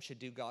gospel to him should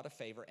do God a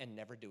favor and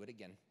never do it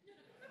again.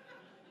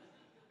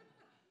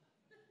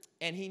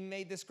 And he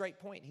made this great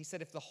point. He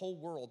said if the whole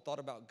world thought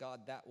about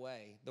God that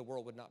way, the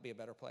world would not be a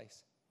better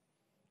place.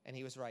 And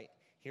he was right.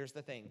 Here's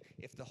the thing.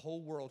 If the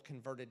whole world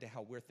converted to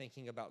how we're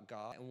thinking about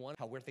God and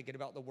how we're thinking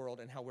about the world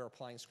and how we're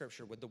applying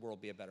Scripture, would the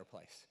world be a better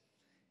place?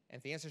 And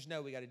if the answer is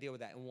no, we got to deal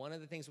with that. And one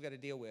of the things we got to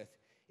deal with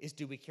is,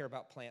 do we care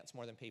about plants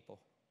more than people?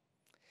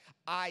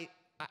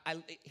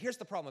 Here's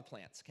the problem with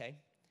plants, okay?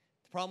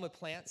 The problem with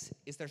plants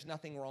is there's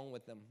nothing wrong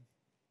with them.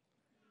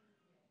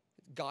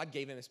 God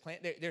gave him his plant.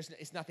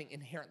 It's nothing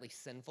inherently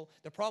sinful.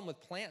 The problem with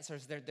plants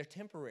is they're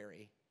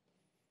temporary.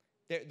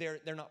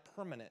 They're not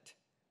permanent.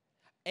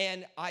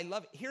 And I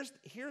love it.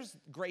 Here's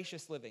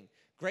gracious living.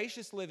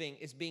 Gracious living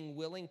is being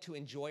willing to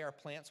enjoy our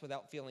plants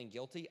without feeling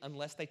guilty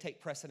unless they take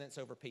precedence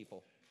over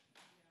people.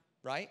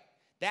 Right?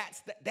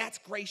 That's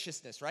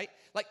graciousness, right?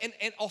 Like,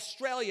 and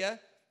Australia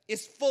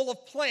is full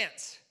of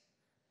plants.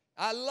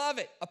 I love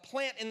it. A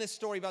plant in this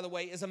story, by the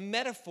way, is a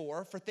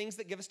metaphor for things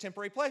that give us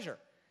temporary pleasure.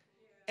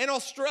 And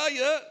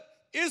Australia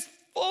is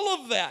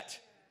full of that.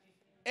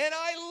 And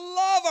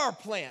I love our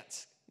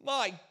plants.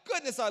 My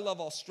goodness, I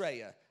love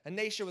Australia. A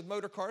nation with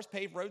motor cars,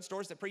 paved roads,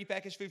 stores that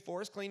prepackaged food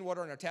for us, clean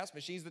water in our taps,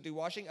 machines that do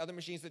washing, other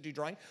machines that do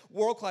drying,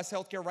 world-class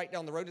healthcare right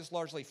down the road is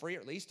largely free, or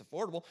at least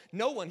affordable.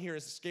 No one here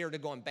is scared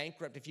of going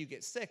bankrupt if you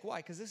get sick. Why?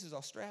 Because this is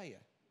Australia,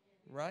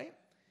 right?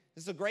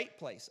 This is a great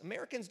place.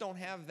 Americans don't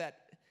have that.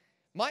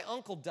 My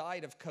uncle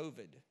died of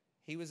COVID.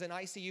 He was in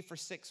ICU for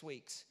 6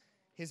 weeks.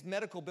 His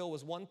medical bill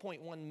was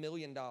 $1.1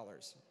 million. It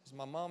was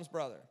my mom's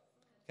brother,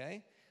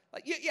 okay?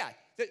 Like, yeah.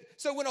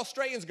 So when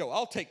Australians go,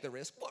 I'll take the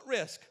risk. What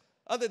risk?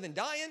 Other than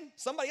dying,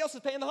 somebody else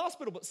is paying the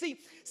hospital. But see,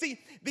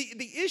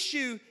 the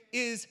issue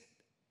is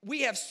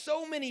we have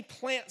so many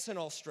plants in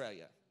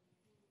Australia.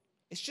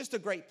 It's just a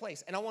great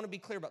place. And I want to be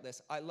clear about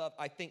this.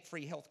 I think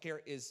free healthcare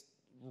is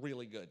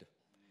really good.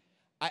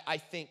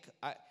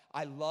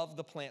 I love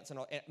the plants. And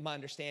my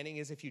understanding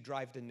is if you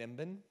drive to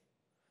Nimbin,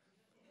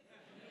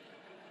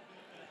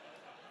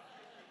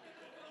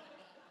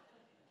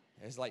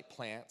 there's like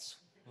plants,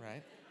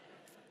 right?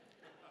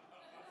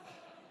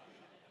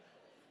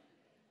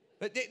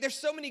 But there's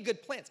so many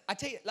good plants. I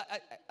tell you,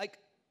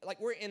 like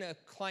we're in a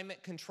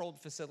climate-controlled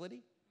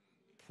facility.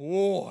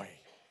 Boy,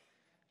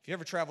 if you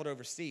ever traveled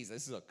overseas,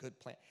 this is a good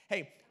plant.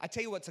 Hey, I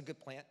tell you what's a good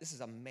plant. This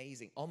is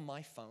amazing. On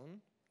my phone,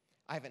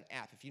 I have an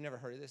app. If you've never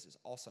heard of this, it's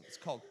awesome. It's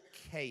called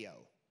KO,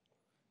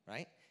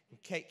 right?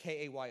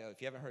 Kayo.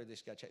 If you haven't heard of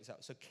this, go check this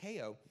out. So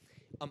Kayo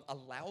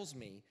allows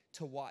me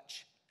to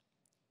watch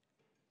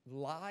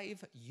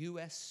live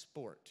U.S.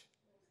 sport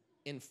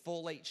in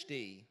full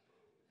HD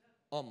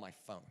on my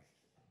phone.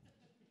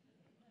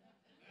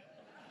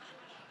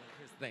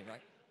 Here's the thing,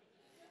 right?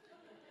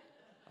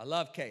 I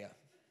love Kayo,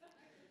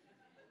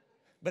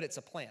 but it's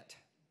a plant.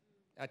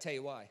 I'll tell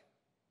you why.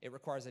 It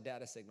requires a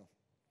data signal.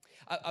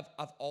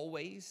 I've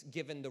always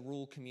given the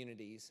rural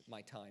communities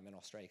my time in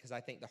Australia because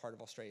I think the heart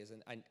of Australia is,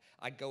 and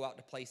I go out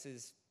to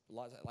places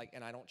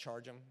and I don't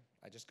charge them.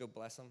 I just go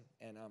bless them.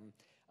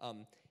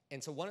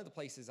 And so one of the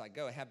places I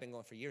go, I have been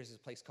going for years, is a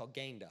place called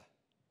Gayndah.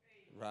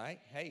 Right?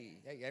 Hey,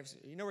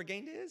 you know where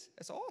Gayndah is?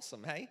 That's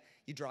awesome. Hey,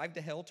 you drive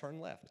to hell, turn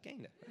left.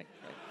 Gayndah. Right?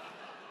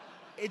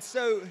 It's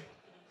so.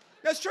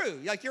 That's true.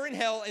 Like you're in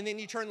hell, and then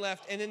you turn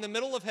left, and in the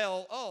middle of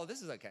hell, oh,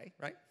 this is okay,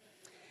 right?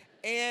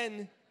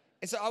 And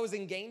so I was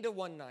in Gayndah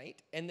one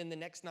night, and then the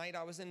next night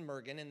I was in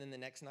Mergen, and then the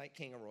next night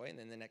Kingaroy, and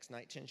then the next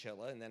night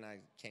Chinchilla, and then I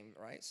came,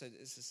 right? So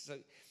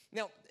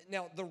now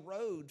the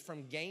road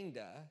from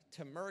Gayndah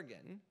to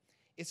Mergen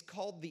is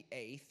called the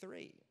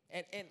A3,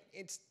 and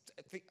it's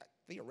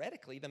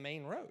theoretically the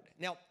main road.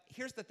 Now,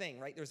 here's the thing,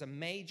 right? There's a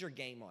major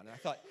game on, and I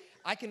thought,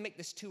 I can make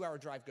this 2-hour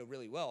drive go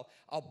really well.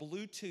 I'll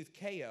Bluetooth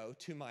Kayo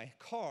to my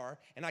car,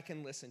 and I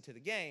can listen to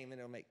the game, and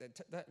it'll make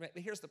but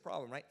here's the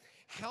problem, right?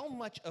 How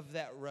much of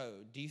that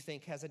road do you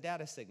think has a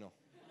data signal?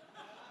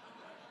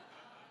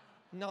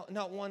 Not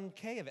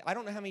 1K of it. I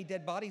don't know how many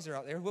dead bodies are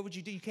out there. What would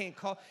you do? You can't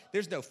call.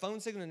 There's no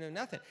phone signal, no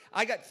nothing.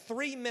 I got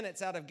 3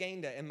 minutes out of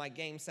Gayndah, and my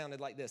game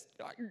sounded like this.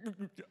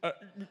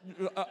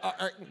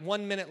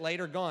 1 minute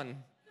later,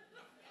 gone.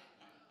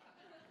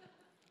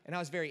 And I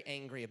was very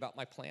angry about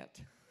my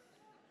plant.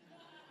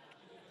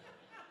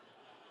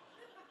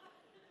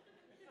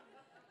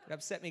 It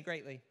upset me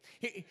greatly.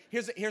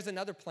 Here's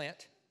another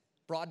plant,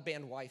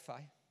 broadband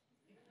Wi-Fi.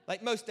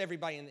 Like most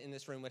everybody in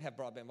this room would have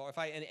broadband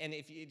Wi-Fi, and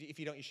if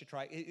you don't, you should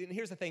try it. And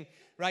here's the thing,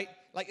 right?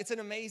 Like it's an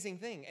amazing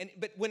thing.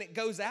 But when it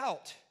goes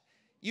out,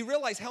 you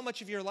realize how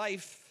much of your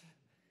life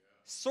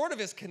sort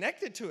of is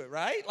connected to it,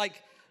 right?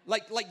 Like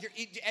you're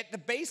at the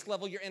base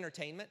level, your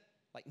entertainment,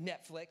 like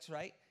Netflix,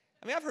 right?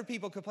 I mean, I've heard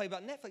people complain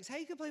about Netflix. How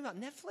you complain about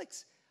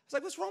Netflix? I was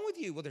like, what's wrong with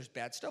you? Well, there's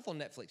bad stuff on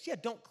Netflix. Yeah,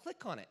 don't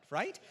click on it,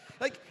 right?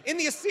 Like in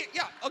the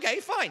okay,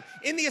 fine.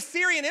 In the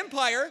Assyrian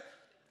Empire,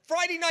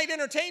 Friday night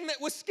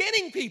entertainment was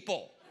skinning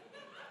people.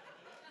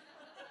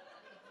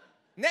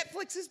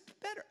 Netflix is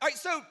better. All right,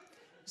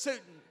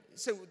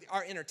 so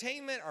our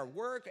entertainment, our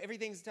work,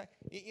 everything's.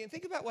 You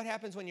think about what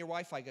happens when your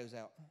Wi-Fi goes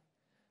out.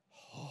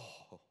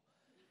 Oh.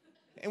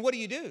 And what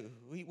do?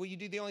 Well, you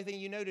do the only thing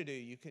you know to do.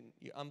 You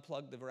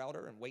unplug the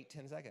router and wait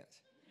 10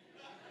 seconds.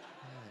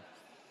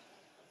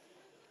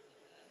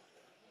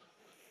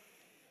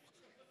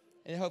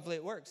 And hopefully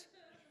it works.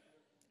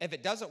 If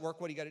it doesn't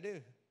work, what do you got to do?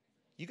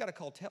 You got to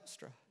call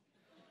Telstra.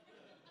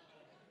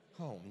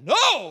 Oh,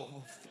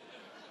 no!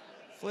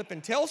 Flipping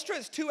Telstra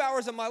is 2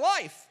 hours of my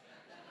life.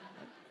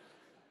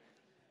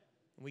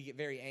 We get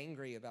very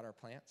angry about our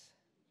plants.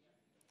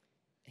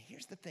 And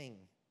here's the thing.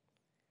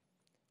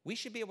 We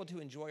should be able to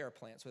enjoy our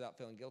plants without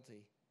feeling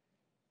guilty.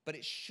 But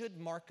it should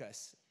mark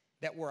us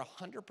that we're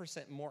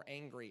 100% more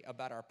angry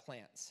about our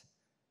plants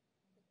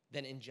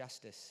than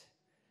injustice,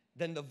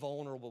 than the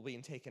vulnerable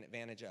being taken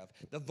advantage of,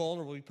 the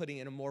vulnerable being putting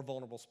in a more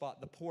vulnerable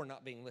spot, the poor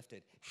not being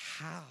lifted.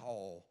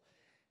 How?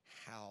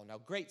 Now,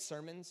 great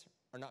sermons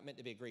are not meant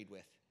to be agreed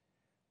with,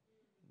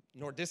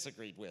 nor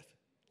disagreed with.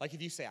 Like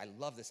if you say, I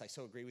love this, I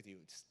so agree with you,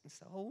 it's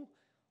so.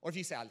 Or if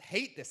you say, I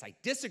hate this, I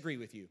disagree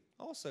with you,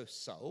 also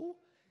so.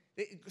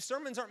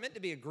 Sermons aren't meant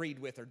to be agreed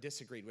with or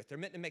disagreed with. They're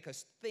meant to make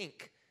us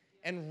think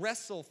and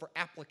wrestle for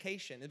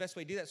application. The best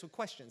way to do that is with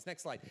questions.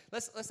 Next slide.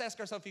 Let's ask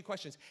ourselves a few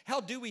questions. How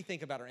do we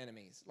think about our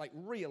enemies? Like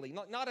really,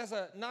 not as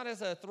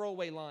a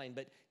throwaway line,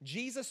 but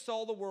Jesus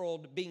saw the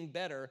world being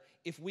better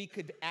if we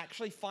could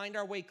actually find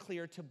our way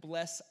clear to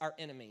bless our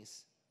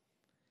enemies.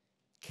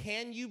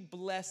 Can you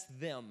bless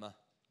them?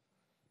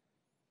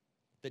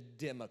 The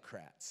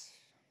Democrats,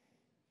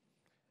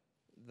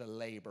 the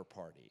Labor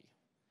Party.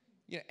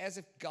 You know, as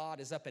if God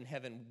is up in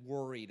heaven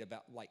worried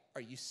about, like,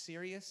 are you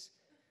serious?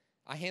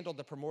 I handled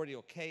the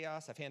primordial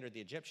chaos. I've handled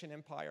the Egyptian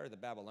Empire, the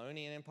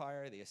Babylonian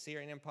Empire, the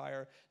Assyrian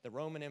Empire, the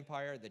Roman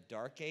Empire, the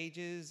Dark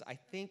Ages. I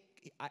think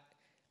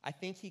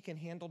he can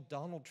handle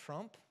Donald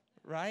Trump,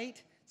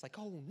 right? It's like,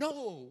 oh,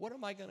 no, what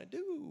am I going to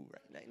do?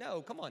 Right?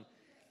 No, come on.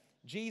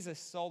 Jesus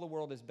saw the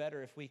world as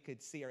better if we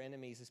could see our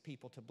enemies as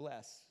people to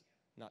bless,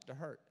 not to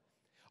hurt.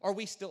 Are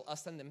we still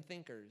us and them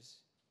thinkers?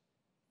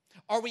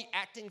 Are we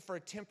acting for a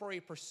temporary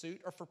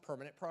pursuit or for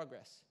permanent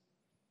progress?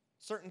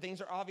 Certain things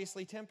are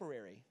obviously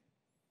temporary.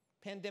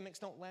 Pandemics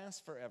don't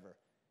last forever.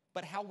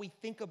 But how we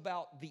think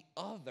about the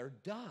other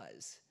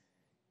does.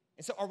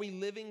 And so are we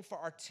living for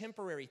our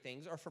temporary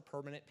things or for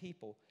permanent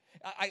people?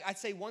 I'd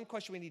say one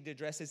question we need to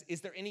address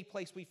is there any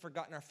place we've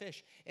forgotten our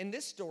fish? In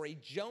this story,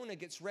 Jonah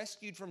gets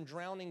rescued from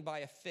drowning by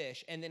a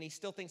fish, and then he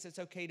still thinks it's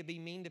okay to be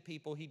mean to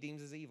people he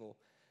deems as evil.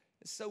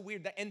 It's so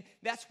weird. And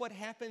that's what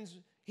happens.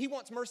 He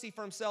wants mercy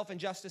for himself and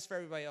justice for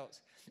everybody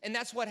else. And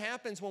that's what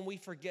happens when we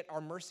forget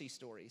our mercy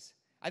stories.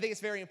 I think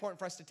it's very important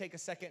for us to take a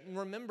second and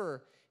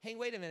remember, hey,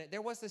 wait a minute.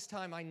 There was this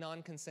time I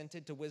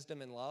non-consented to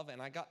wisdom and love, and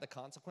I got the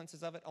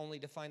consequences of it only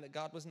to find that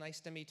God was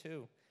nice to me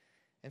too.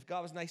 And if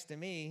God was nice to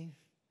me,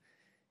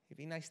 he'd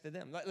be nice to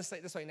them. Let's say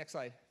it this way, next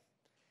slide.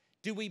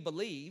 Do we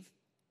believe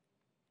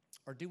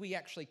or do we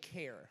actually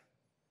care?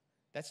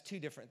 That's two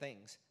different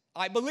things.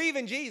 I believe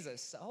in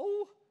Jesus.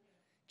 So,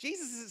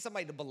 Jesus isn't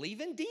somebody to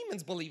believe in.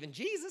 Demons believe in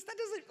Jesus.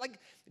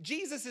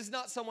 Jesus is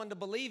not someone to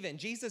believe in.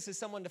 Jesus is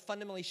someone to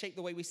fundamentally shape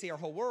the way we see our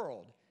whole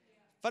world.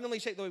 Fundamentally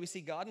shape the way we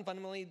see God and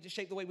fundamentally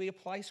shape the way we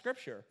apply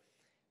Scripture.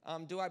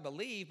 Do I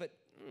believe, but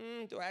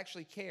do I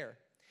actually care?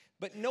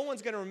 But no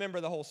one's going to remember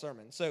the whole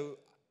sermon. So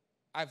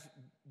I've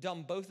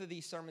dumbed both of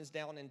these sermons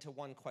down into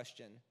one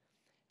question.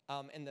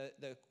 And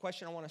the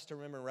question I want us to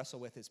remember and wrestle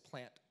with is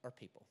plant or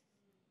people.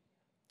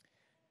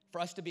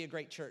 For us to be a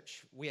great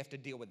church, we have to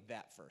deal with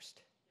that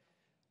first.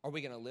 Are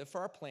we going to live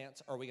for our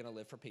plants, or are we going to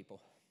live for people?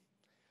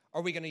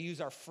 Are we going to use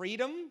our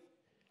freedom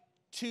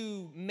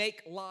to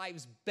make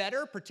lives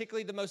better,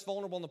 particularly the most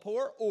vulnerable and the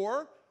poor,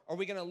 or are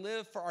we going to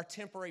live for our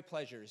temporary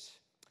pleasures?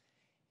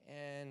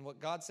 And what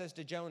God says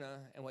to Jonah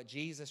and what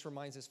Jesus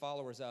reminds his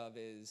followers of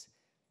is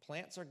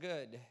plants are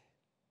good,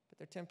 but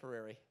they're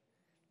temporary,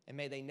 and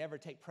may they never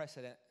take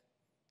precedent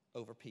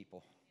over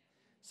people.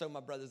 So, my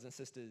brothers and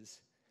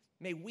sisters,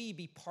 may we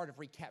be part of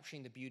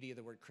recapturing the beauty of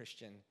the word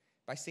Christian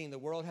by seeing the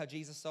world how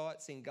Jesus saw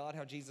it, seeing God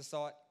how Jesus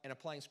saw it, and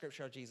applying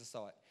Scripture how Jesus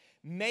saw it.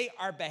 May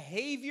our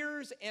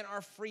behaviors and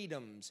our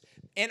freedoms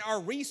and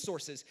our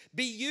resources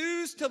be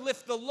used to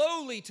lift the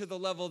lowly to the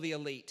level of the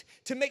elite,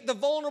 to make the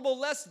vulnerable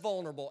less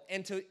vulnerable,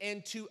 and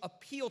to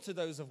appeal to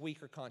those of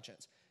weaker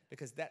conscience,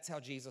 because that's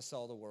how Jesus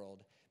saw the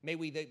world. May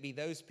we be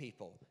those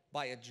people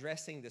by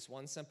addressing this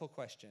one simple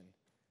question: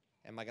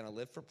 am I going to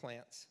live for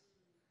plants,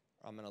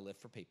 or am I going to live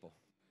for people?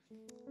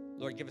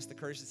 Lord, give us the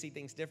courage to see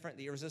things different,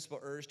 the irresistible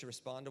urge to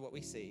respond to what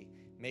we see.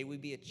 May we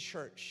be a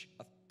church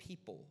of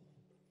people,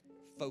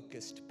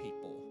 focused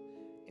people,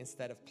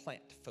 instead of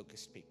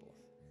plant-focused people.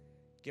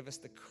 Give us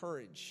the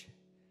courage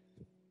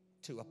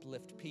to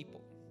uplift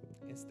people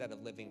instead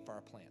of living for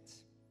our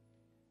plants.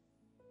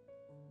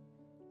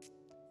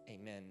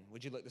 Amen.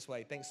 Would you look this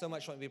way? Thanks so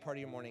much for letting me be a part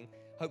of your morning.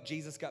 Hope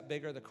Jesus got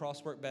bigger, the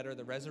cross worked better,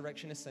 the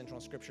resurrection is central,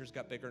 and Scriptures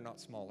got bigger, not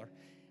smaller.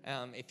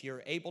 If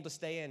you're able to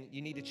stay in,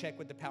 you need to check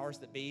with the powers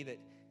that be that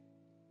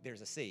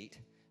there's a seat.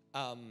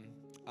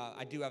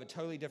 I do have a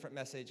totally different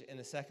message in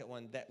the second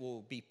one that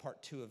will be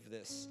part 2 of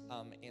this.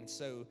 And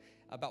so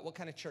about what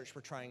kind of church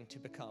we're trying to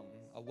become,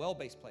 a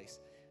well-based place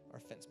or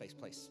a fence-based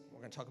place. We're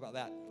going to talk about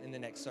that in the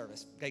next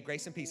service. Okay,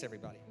 grace and peace,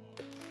 everybody.